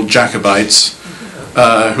what are called Jacobites,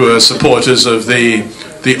 who are supporters of the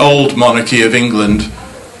old monarchy of England,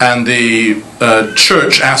 and the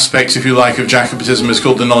church aspect, if you like, of Jacobitism is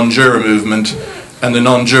called the non-juror movement, and the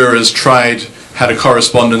non-jurors had a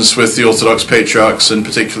correspondence with the Orthodox patriarchs, and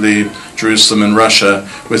particularly Jerusalem and Russia,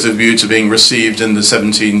 with a view to being received in the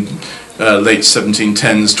late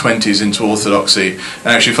 1710s, 20s into Orthodoxy. And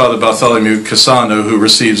actually Father Bartholomew Cassano, who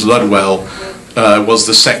receives Ludwell, was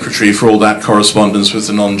the secretary for all that correspondence with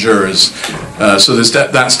the non-jurors. So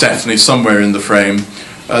that's definitely somewhere in the frame.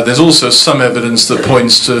 There's also some evidence that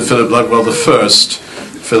points to Philip Ludwell I,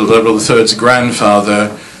 Philip Ludwell III's grandfather,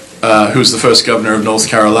 who's the first governor of North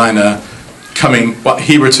Carolina.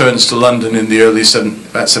 He returns to London in the early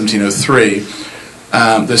 1703.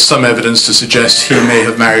 There's some evidence to suggest he may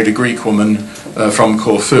have married a Greek woman from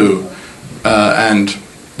Corfu, and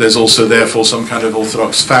there's also therefore some kind of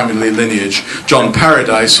Orthodox family lineage. John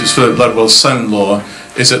Paradise, who's Philip Ludwell's son-in-law,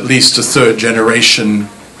 is at least a third generation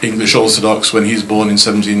English Orthodox when he's born in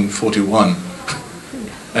 1741,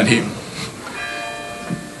 and he.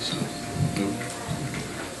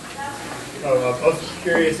 I was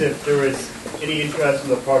curious if there was any interest on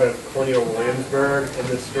the part of Colonel Williamsburg in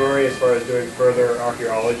this story as far as doing further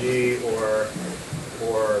archaeology or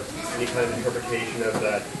any kind of interpretation of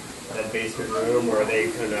that basement room, or are they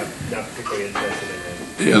kind of not particularly interested in it?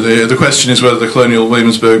 Yeah, the question is whether the Colonial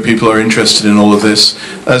Williamsburg people are interested in all of this.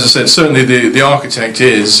 As I said, certainly the architect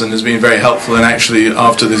is, and has been very helpful, and actually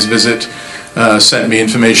after this visit sent me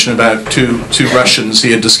information about two Russians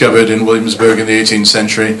he had discovered in Williamsburg in the 18th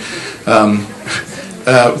century.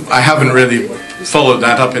 I haven't really followed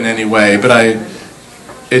that up in any way, but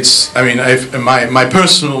my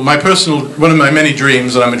personal one of my many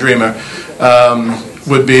dreams, and I'm a dreamer,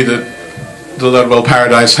 would be that the Ludwell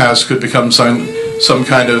Paradise House could become some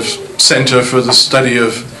kind of center for the study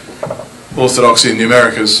of Orthodoxy in the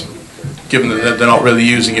Americas, given that they're not really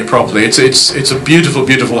using it properly. It's a beautiful,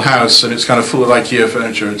 beautiful house, and it's kind of full of IKEA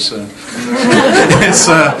furniture.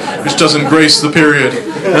 Which doesn't grace the period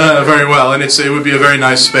very well, and it would be a very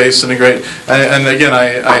nice space and a great. And again,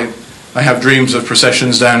 I have dreams of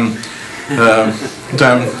processions down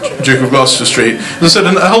Duke of Gloucester Street. As I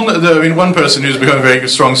said, one person who's become a very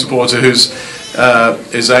strong supporter, is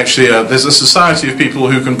actually there's a society of people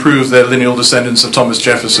who can prove they're lineal descendants of Thomas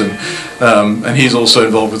Jefferson, and he's also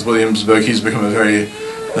involved with Williamsburg. He's become a very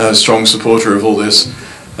strong supporter of all this.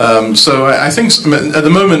 So I think at the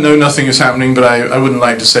moment, no, nothing is happening, but I wouldn't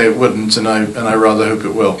like to say it wouldn't, and I rather hope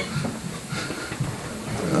it will.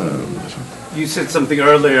 You said something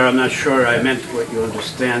earlier, I'm not sure I meant what you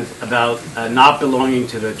understand, about not belonging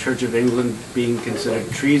to the Church of England being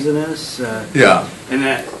considered treasonous. Yeah. And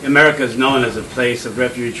America is known as a place of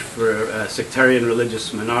refuge for sectarian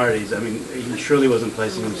religious minorities. I mean, he surely wasn't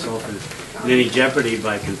placing himself in any jeopardy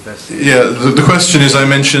by confessing. Yeah, the question is, I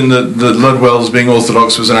mentioned that Ludwell's being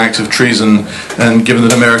Orthodox was an act of treason, and given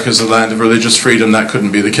that America is the land of religious freedom, that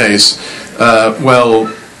couldn't be the case.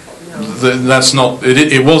 That's not.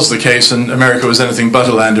 It was the case, and America was anything but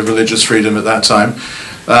a land of religious freedom at that time.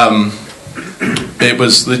 it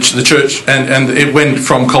was the church, and it went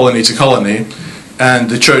from colony to colony, and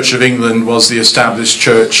the Church of England was the established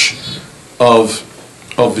church of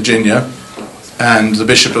Virginia, and the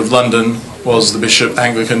Bishop of London was the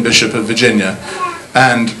Anglican Bishop of Virginia.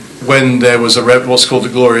 And when there was what's called the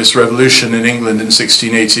Glorious Revolution in England in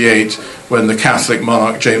 1688, when the Catholic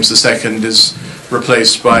monarch James II is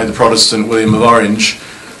replaced by the Protestant William of Orange,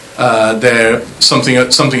 something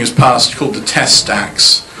is passed called the Test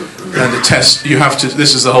Acts. And the test,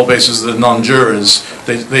 this is the whole basis of the non-jurors.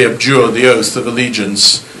 They abjure the oath of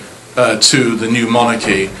allegiance to the new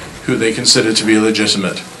monarchy, who they consider to be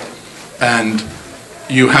illegitimate. And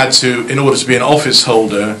you had to, in order to be an office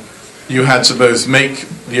holder, you had to both make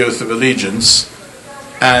the oath of allegiance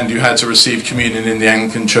and you had to receive communion in the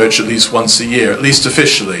Anglican Church at least once a year, at least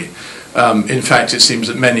officially. In fact, it seems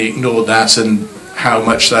that many ignored that and how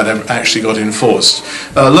much that actually got enforced.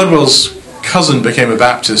 Ludwell's cousin became a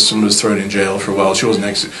Baptist and was thrown in jail for a while.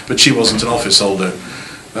 But she wasn't an office holder.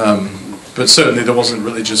 But certainly there wasn't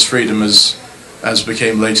religious freedom as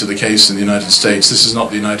became later the case in the United States. This is not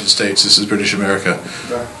the United States, this is British America.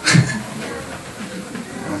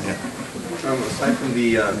 Aside from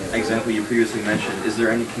the example you previously mentioned, is there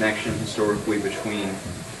any connection historically between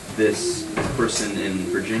this person in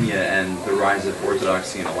Virginia and the rise of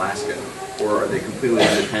Orthodoxy in Alaska? Or are they completely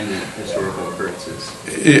independent historical occurrences?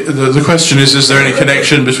 The question is there any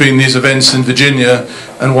connection between these events in Virginia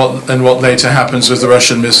and what later happens with the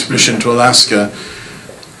Russian mission to Alaska?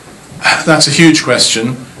 That's a huge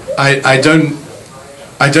question. I don't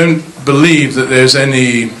believe that there's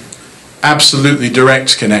any absolutely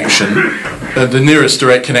direct connection. The nearest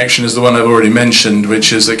direct connection is the one I've already mentioned,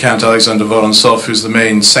 which is that Count Alexander Vorontsov, who's the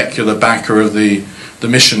main secular backer of the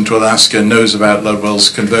mission to Alaska, knows about Ludwell's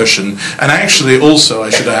conversion, and actually also, I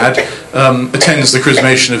should add, attends the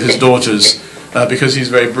chrismation of his daughters, because he's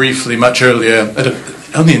very briefly, much earlier,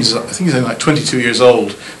 I think he's only like 22 years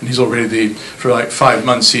old, and he's already for like 5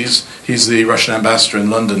 months he's the Russian ambassador in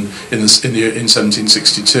London in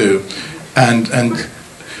 1762, and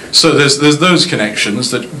so there's those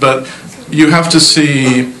connections but you have to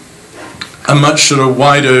see a much sort of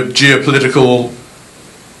wider geopolitical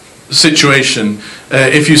situation.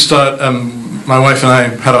 If you start, my wife and I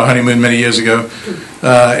had our honeymoon many years ago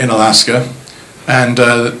in Alaska, and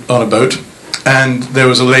on a boat. And there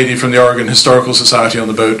was a lady from the Oregon Historical Society on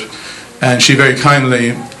the boat, and she very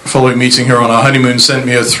kindly, following meeting her on our honeymoon, sent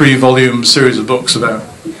me a 3-volume series of books about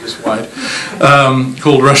this wide,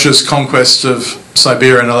 called Russia's Conquest of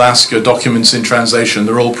Siberia and Alaska, Documents in Translation.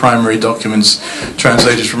 They're all primary documents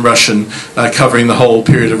translated from Russian, covering the whole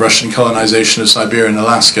period of Russian colonization of Siberia and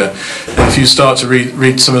Alaska. And if you start to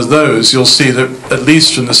read some of those, you'll see that at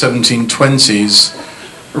least from the 1720s,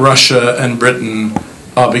 Russia and Britain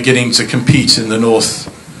are beginning to compete in the North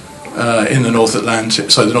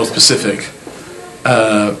Atlantic, sorry, the North Pacific,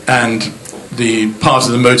 and the part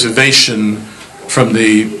of the motivation from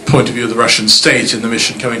the point of view of the Russian state in the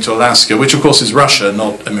mission coming to Alaska, which of course is Russia,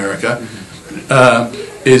 not America,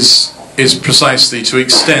 is precisely to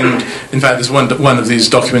extend. In fact, there's one of these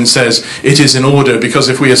documents says it is in order because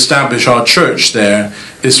if we establish our church there,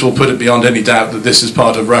 this will put it beyond any doubt that this is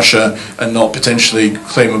part of Russia and not potentially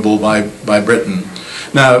claimable by Britain.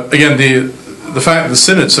 Now, again, the fact that the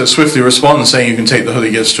Synod so swiftly responds saying you can take the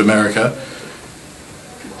holy gifts to America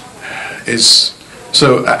is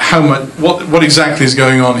so. How much? What exactly is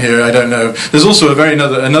going on here? I don't know. There's also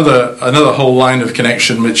another whole line of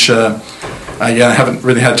connection which I haven't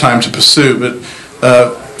really had time to pursue. But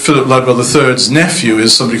Philip Ludwell III's nephew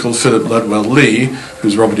is somebody called Philip Ludwell Lee,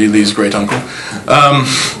 who's Robert E. Lee's great uncle.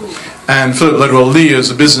 And Philip Ludwell Lee is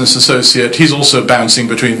a business associate. He's also bouncing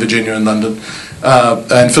between Virginia and London.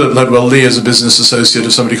 And Philip Ludwell Lee is a business associate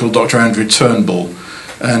of somebody called Dr. Andrew Turnbull.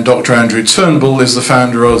 And Dr. Andrew Turnbull is the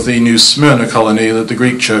founder of the New Smyrna colony that the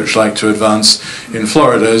Greek Church liked to advance in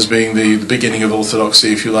Florida as being the beginning of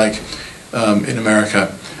Orthodoxy, if you like, in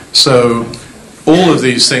America. So all of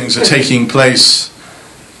these things are taking place.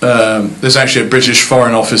 There's actually a British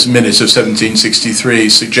Foreign Office minute of 1763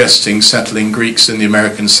 suggesting settling Greeks in the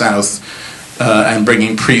American South and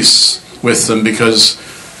bringing priests with them because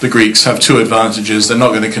the Greeks have 2 advantages. They're not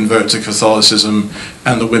going to convert to Catholicism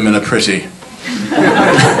and the women are pretty.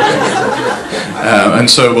 And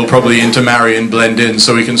so we'll probably intermarry and blend in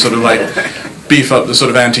so we can sort of like beef up the sort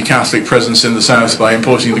of anti-Catholic presence in the South by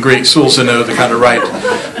importing the Greeks who also know the kind of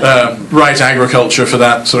right agriculture for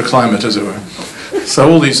that sort of climate, as it were. So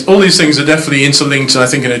all these things are definitely interlinked, I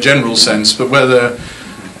think, in a general sense, but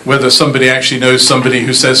whether somebody actually knows somebody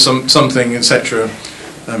who says something, etc.,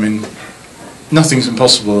 I mean, nothing's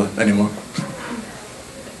impossible anymore.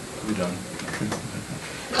 We're done.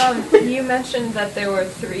 You mentioned that there were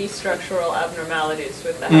 3 structural abnormalities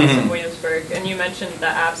with the house in Williamsburg, and you mentioned the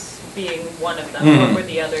apse being one of them. What were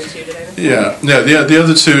the other 2? Did I miss the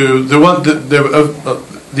other 2.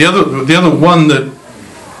 The other one that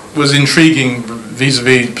was intriguing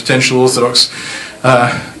vis-a-vis potential Orthodox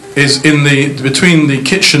is between the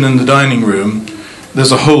kitchen and the dining room.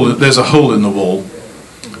 There's a hole in the wall,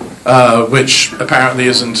 which apparently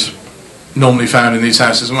isn't normally found in these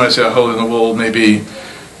houses. And when I say a hole in the wall, maybe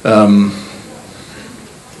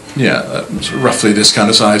roughly this kind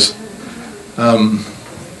of size.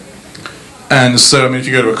 And so, I mean, if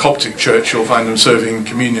you go to a Coptic church, you'll find them serving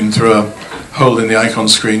communion through a hole in the icon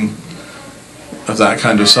screen of that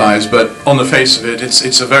kind of size. But on the face of it,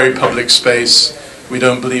 it's a very public space. We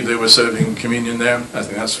don't believe they were serving communion there. I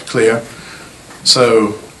think that's clear.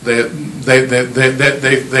 So they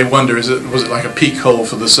wonder, was it like a peek hole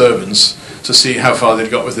for the servants to see how far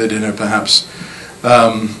they'd got with their dinner, perhaps?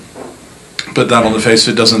 But that, on the face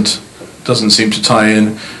of it, doesn't seem to tie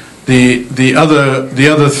in. The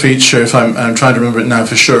other feature, if I'm trying to remember it now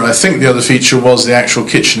for sure, I think the other feature was the actual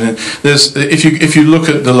kitchen. If you look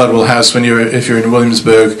at the Ludwell house if you're in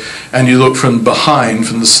Williamsburg, and you look from behind,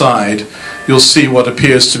 from the side, you'll see what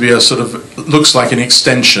appears to be a sort of, looks like an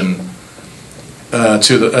extension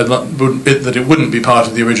that it wouldn't be part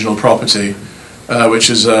of the original property, which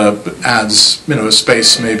adds a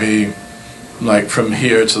space maybe like from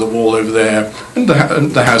here to the wall over there, and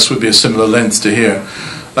the house would be a similar length to here.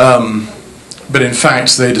 But in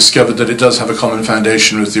fact, they discovered that it does have a common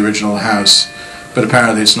foundation with the original house, but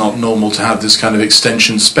apparently it's not normal to have this kind of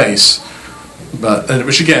extension space,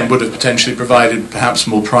 which again would have potentially provided perhaps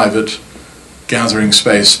more private gathering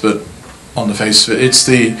space. But on the face of it, it's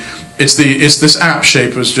this apse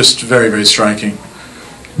shape was just very, very striking.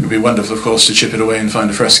 It would be wonderful, of course, to chip it away and find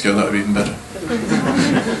a fresco. That would be even better.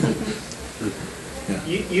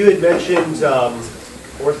 You had mentioned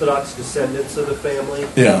Orthodox descendants of the family.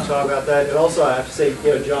 Yeah. Can you talk about that? And also, I have to say,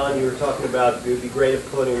 John, you were talking about it would be great if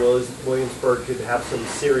Colonial Williamsburg could have some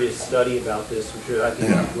serious study about this, which I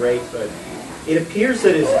think would be great. But it appears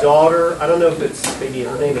that his daughter, I don't know if it's, maybe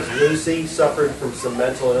her name is Lucy, suffered from some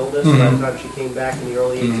mental illness by the time she came back in the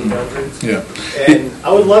early 1800s. Yeah. And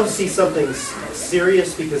I would love to see something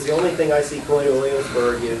serious, because the only thing I see Colonial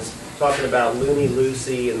Williamsburg is talking about Looney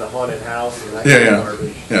Lucy and the haunted house and that kind of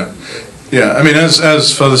garbage. Yeah, I mean,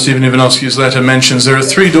 as Father Stephen Ivanovsky's letter mentions, there are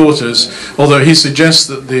 3 daughters, although he suggests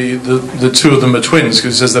that the 2 of them are twins,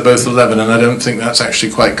 because he says they're both 11, and I don't think that's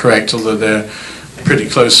actually quite correct, although they're pretty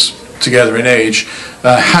close together in age.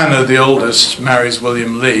 Hannah, the oldest, marries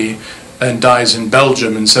William Lee and dies in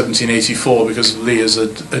Belgium in 1784 because Lee is a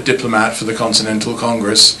diplomat for the Continental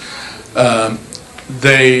Congress. It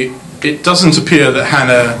doesn't appear that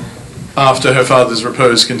Hannah, after her father's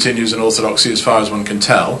repose, continues in Orthodoxy as far as one can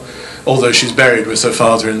tell, although she's buried with her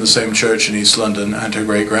father in the same church in East London, and her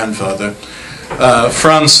great-grandfather.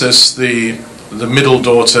 Frances, the middle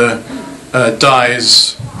daughter,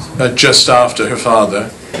 dies just after her father,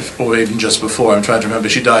 or even just before. I'm trying to remember.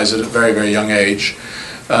 She dies at a very, very young age,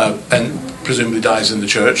 and presumably dies in the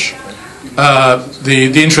church.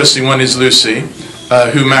 The interesting one is Lucy,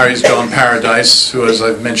 who marries John Paradise, who, as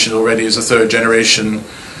I've mentioned already, is a 3rd-generation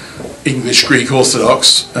English-Greek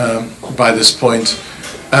Orthodox by this point.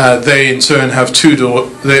 They in turn have 2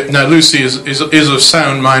 daughters. Now Lucy is of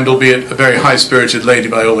sound mind, albeit a very high-spirited lady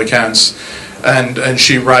by all accounts, and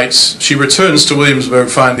she returns to Williamsburg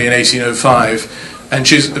finally in 1805, and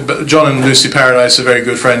John and Lucy Paradise are very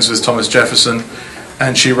good friends with Thomas Jefferson,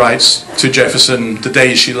 and she writes to Jefferson the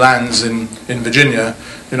day she lands in Virginia,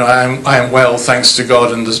 I am well, thanks to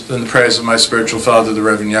God and the prayers of my spiritual father, the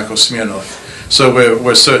Reverend Yakov Smirnov. So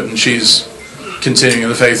we're certain she's continuing in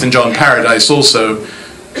the faith. And John Paradise also,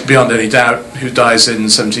 beyond any doubt, who dies in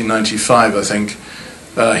 1795, I think.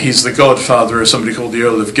 He's the godfather of somebody called the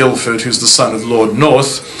Earl of Guildford, who's the son of Lord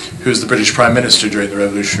North, who's the British Prime Minister during the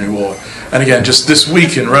Revolutionary War. And again, just this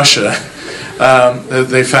week in Russia,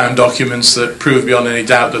 they found documents that prove beyond any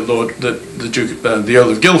doubt that the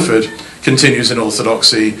Earl of Guildford continues in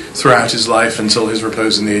Orthodoxy throughout his life until his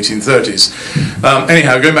repose in the 1830s.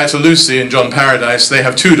 Anyhow, going back to Lucy and John Paradise, they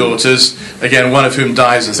have 2 daughters, again, one of whom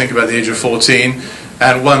dies, I think, about the age of 14,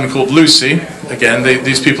 and one called Lucy. Again,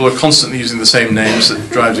 these people are constantly using the same names. That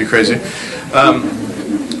drives you crazy.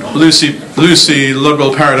 Lucy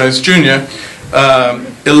Ludwell Paradise Jr.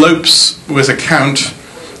 Elopes with a count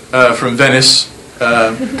from Venice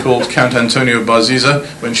called Count Antonio Barziza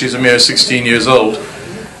when she's a mere 16 years old.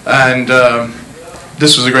 And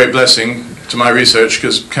this was a great blessing. to my research,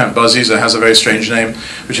 because Count Barziza has a very strange name,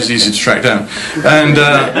 which is easy to track down. And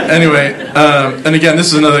anyway, and again, this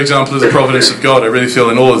is another example of the providence of God. I really feel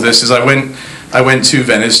in all of this is I went to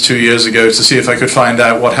Venice 2 years ago to see if I could find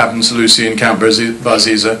out what happened to Lucy and Count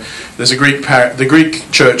Barziza. There's the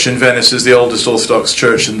Greek church in Venice is the oldest Orthodox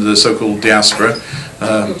church in the so-called diaspora,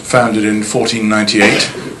 founded in 1498,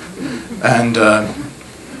 and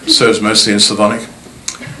serves mostly in Slavonic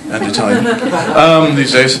and Italian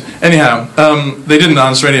these days. Anyhow, they didn't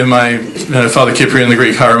answer any of my... Father Cyprian, the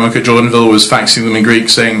Greek hieromonk at Jordanville, was faxing them in Greek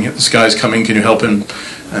saying, this guy's coming, can you help him?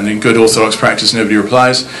 And in good Orthodox practice, nobody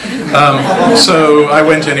replies. So I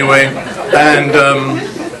went anyway, and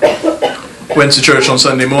went to church on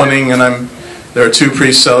Sunday morning, and there are 2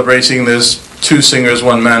 priests celebrating. There's 2 singers,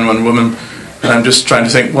 1 man, 1 woman, and I'm just trying to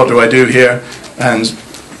think, what do I do here? And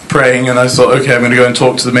praying, and I thought, okay, I'm going to go and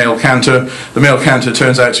talk to the male cantor. The male cantor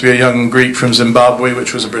turns out to be a young Greek from Zimbabwe,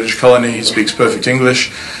 which was a British colony. He speaks perfect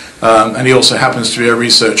English, and he also happens to be a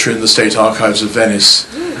researcher in the State Archives of Venice.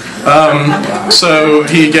 So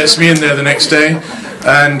he gets me in there the next day,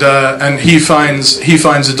 and he finds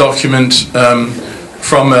a document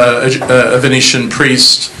from a Venetian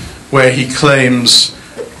priest where he claims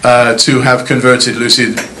to have converted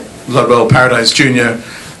Lucy Ludwell Paradise Jr.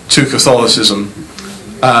 to Catholicism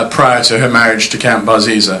prior to her marriage to Count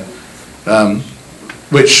Barziza,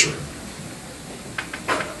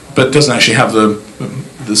 but doesn't actually have the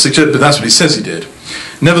but that's what he says he did.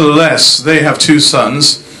 Nevertheless, they have 2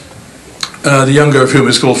 sons. The younger of whom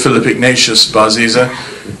is called Philip Ignatius Barziza,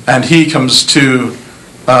 and he comes to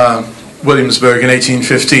Williamsburg in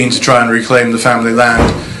 1815 to try and reclaim the family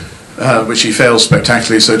land, which he fails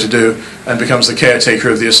spectacularly so to do, and becomes the caretaker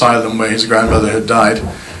of the asylum where his grandmother had died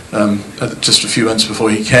just a few months before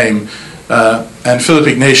he came. And Philip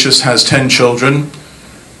Ignatius has 10 children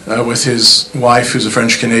with his wife, who's a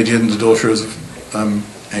French-Canadian, the daughter of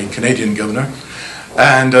a Canadian governor.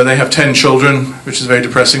 And they have 10 children, which is very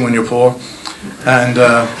depressing when you're poor. And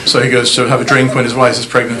so he goes to have a drink when his wife is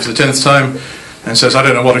pregnant for the 10th time, and says, I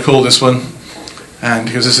don't know what to call this one. And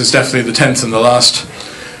he goes, this is definitely the 10th and the last.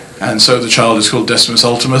 And so the child is called Decimus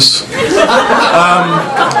Ultimus.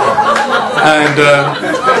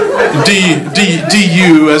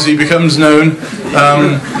 DU, as he becomes known,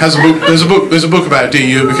 has a book. There's a book about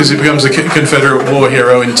DU because he becomes a Confederate war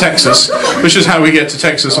hero in Texas, which is how we get to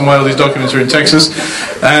Texas and why all these documents are in Texas.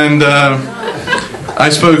 And I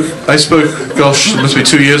spoke. Gosh, it must be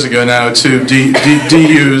 2 years ago now to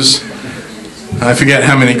DU's. I forget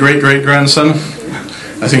how many great-great-grandson.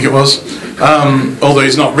 I think it was. Although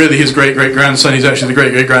he's not really his great-great-grandson, he's actually the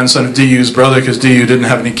great-great-grandson of DU's brother, because DU didn't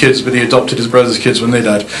have any kids, but he adopted his brother's kids when they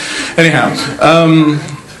died. Anyhow,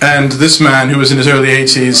 and this man, who was in his early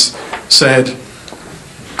 80s, said,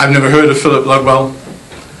 I've never heard of Philip Ludwell,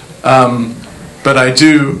 but I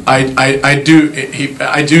do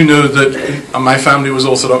know that my family was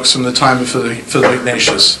Orthodox from the time of Philip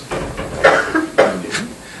Ignatius.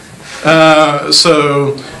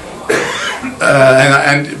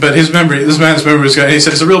 But his memory, this man's memory was going. He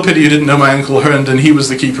said, "It's a real pity you didn't know my uncle Herndon. He was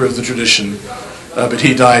the keeper of the tradition, but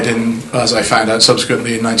he died as I found out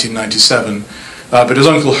subsequently, in 1997. But his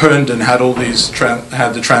uncle Herndon had all these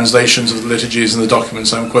had the translations of the liturgies and the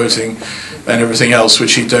documents I'm quoting, and everything else,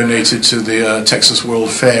 which he donated to the Texas World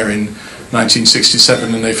Fair in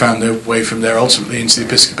 1967, and they found their way from there ultimately into the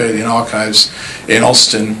Episcopalian archives in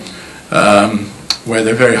Austin, where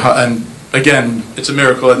they're very high. And again, it's a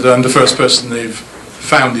miracle that I'm the first person they've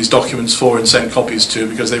found these documents for and sent copies to,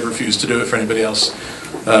 because they've refused to do it for anybody else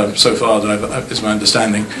so far, that is my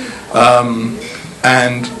understanding.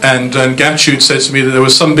 And Gatchut said to me that there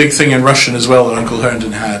was some big thing in Russian as well that Uncle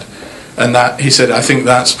Herndon had, and that he said, I think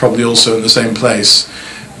that's probably also in the same place.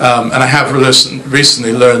 And I have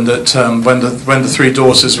recently learned that when the 3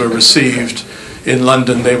 daughters were received in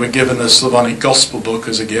London, they were given a Slavonic gospel book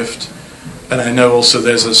as a gift. And I know also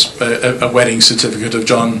there's a wedding certificate of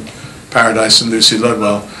John Paradise and Lucy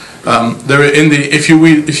Ludwell. If you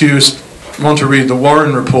want to read the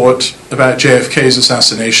Warren report about JFK's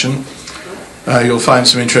assassination, you'll find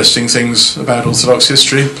some interesting things about Orthodox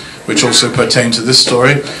history, which also pertain to this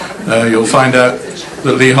story. You'll find out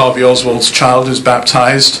that Lee Harvey Oswald's child is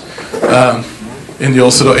baptized in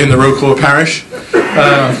the Roquefort parish,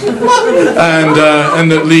 and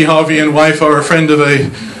that Lee Harvey and wife are a friend of a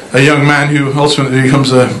young man who ultimately becomes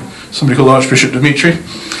somebody called Archbishop Dmitri in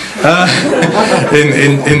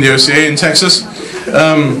the OCA in Texas.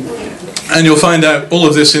 And you'll find out all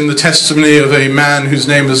of this in the testimony of a man whose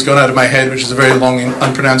name has gone out of my head, which is a very long and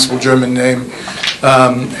unpronounceable German name,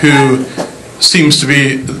 who seems to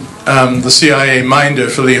be the CIA minder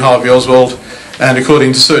for Lee Harvey Oswald, and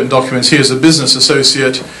according to certain documents, he is a business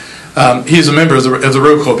associate. He is a member of the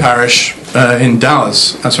Rocor parish in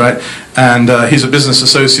Dallas, that's right, and he's a business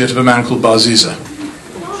associate of a man called Bar Ziza.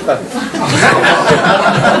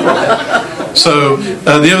 So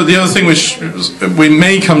the other thing which we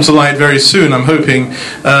may come to light very soon, I'm hoping,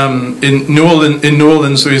 in New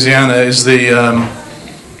Orleans, Louisiana, is the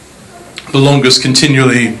longest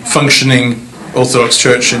continually functioning Orthodox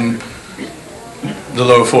church in the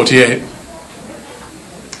lower 48,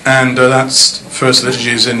 and that's first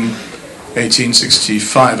liturgies in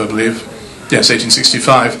 1865, I believe. Yes,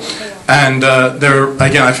 1865. And there,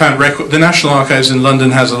 again, I found the National Archives in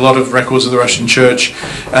London has a lot of records of the Russian Church,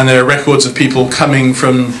 and there are records of people coming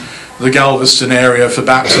from the Galveston area for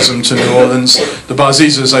baptism to New Orleans. The Bar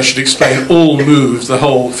Zizas, I should explain, all moved. The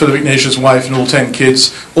whole Philip Ignatius' wife and all 10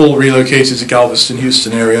 kids all relocated to Galveston,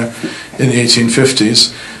 Houston area in the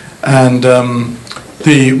 1850s. And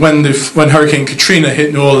when Hurricane Katrina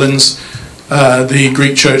hit New Orleans, the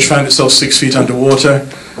Greek church found itself 6 feet underwater,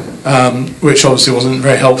 which obviously wasn't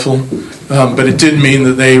very helpful. But it did mean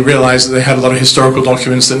that they realized that they had a lot of historical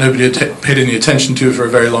documents that nobody had paid any attention to for a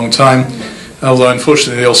very long time. Although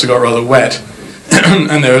unfortunately they also got rather wet.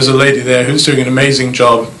 And there was a lady there who's doing an amazing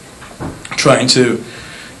job trying to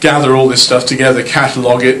gather all this stuff together,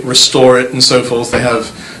 catalogue it, restore it, and so forth. They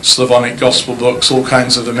have Slavonic gospel books, all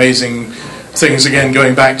kinds of amazing things, again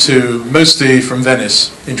going back to mostly from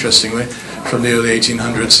Venice, interestingly, from the early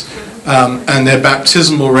 1800s. And their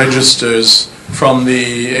baptismal registers from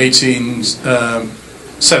the 1870s,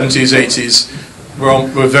 80s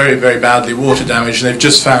were very, very badly water damaged. And they've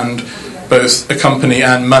just found both a company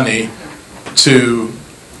and money to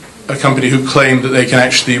a company who claimed that they can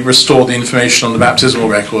actually restore the information on the baptismal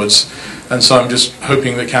records. And so I'm just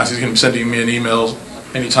hoping that Kathy's going to be sending me an email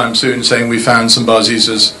anytime soon saying we found some Bar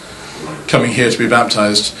Zizas coming here to be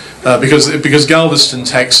baptized. Because Galveston,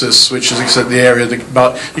 Texas, which is, like I said, the area,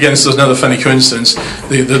 again, this is another funny coincidence,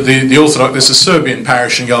 the Orthodox, there's a Serbian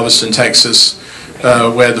parish in Galveston, Texas,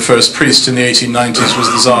 where the first priest in the 1890s was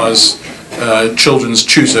the Tsar's children's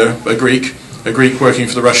tutor, a Greek working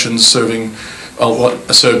for the Russians, serving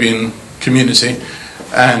a Serbian community.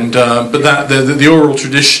 And but the oral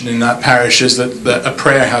tradition in that parish is that a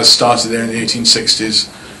prayer house started there in the 1860s.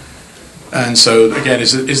 And so again,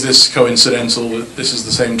 is this coincidental that this is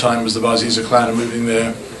the same time as the Bar Ziza clan are moving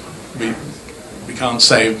there? We can't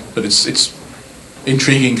say, but it's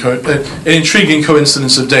intriguing, an intriguing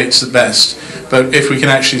coincidence of dates at best. But if we can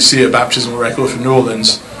actually see a baptismal record from New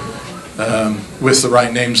Orleans with the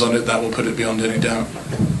right names on it, that will put it beyond any doubt.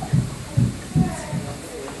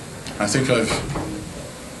 I think I've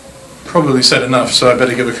probably said enough, so I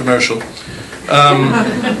better give a commercial.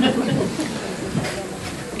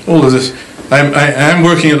 All of this. I am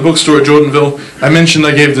working at the bookstore at Jordanville. I mentioned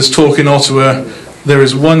I gave this talk in Ottawa. There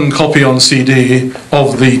is one copy on CD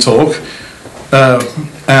of the talk,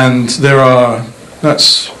 and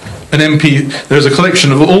there's a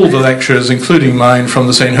collection of all the lectures, including mine, from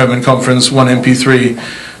the St. Herman Conference, one MP3,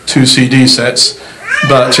 2 CD sets.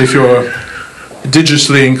 But if you're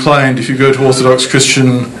digitally inclined, if you go to Orthodox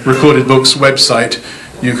Christian Recorded Books website,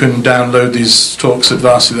 you can download these talks at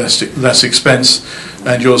vastly less expense,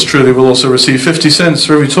 and yours truly will also receive 50 cents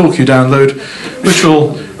for every talk you download, which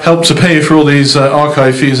will help to pay for all these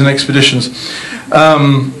archive fees and expeditions.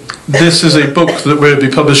 This is a book that we'll be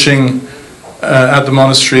publishing at the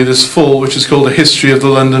monastery this fall, which is called A History of the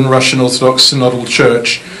London Russian Orthodox Synodal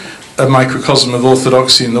Church, a microcosm of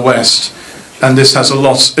Orthodoxy in the West. And this has a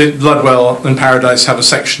lot. Ludwell and Paradise have a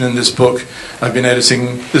section in this book. I've been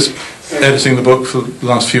editing the book for the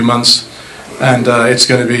last few months, and it's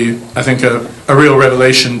going to be, I think, a real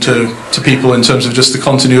revelation to people in terms of just the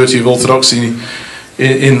continuity of Orthodoxy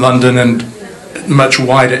in London and much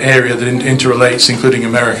wider area that interrelates, including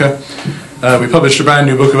America. We published a brand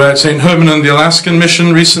new book about St. Herman and the Alaskan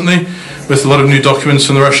mission recently, with a lot of new documents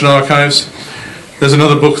from the Russian archives. There's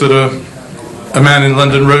another book that a man in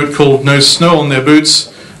London wrote called No Snow on Their Boots,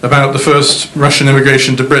 about the first Russian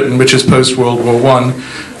immigration to Britain, which is post-World War I,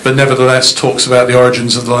 but nevertheless talks about the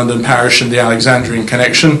origins of the London parish and the Alexandrian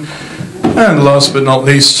connection. And last but not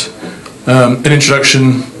least, an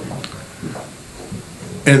introduction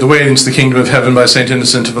in The Way into the Kingdom of Heaven by St.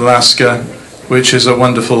 Innocent of Alaska, which is a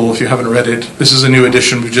wonderful, if you haven't read it, this is a new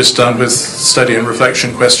edition we've just done with study and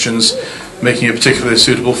reflection questions, making it particularly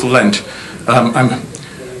suitable for Lent.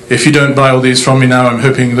 If you don't buy all these from me now, I'm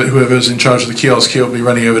hoping that whoever's in charge of the kiosk here will be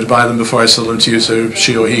running over to buy them before I sell them to you, so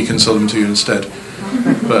she or he can sell them to you instead.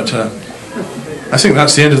 But I think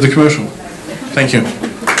that's the end of the commercial. Thank you.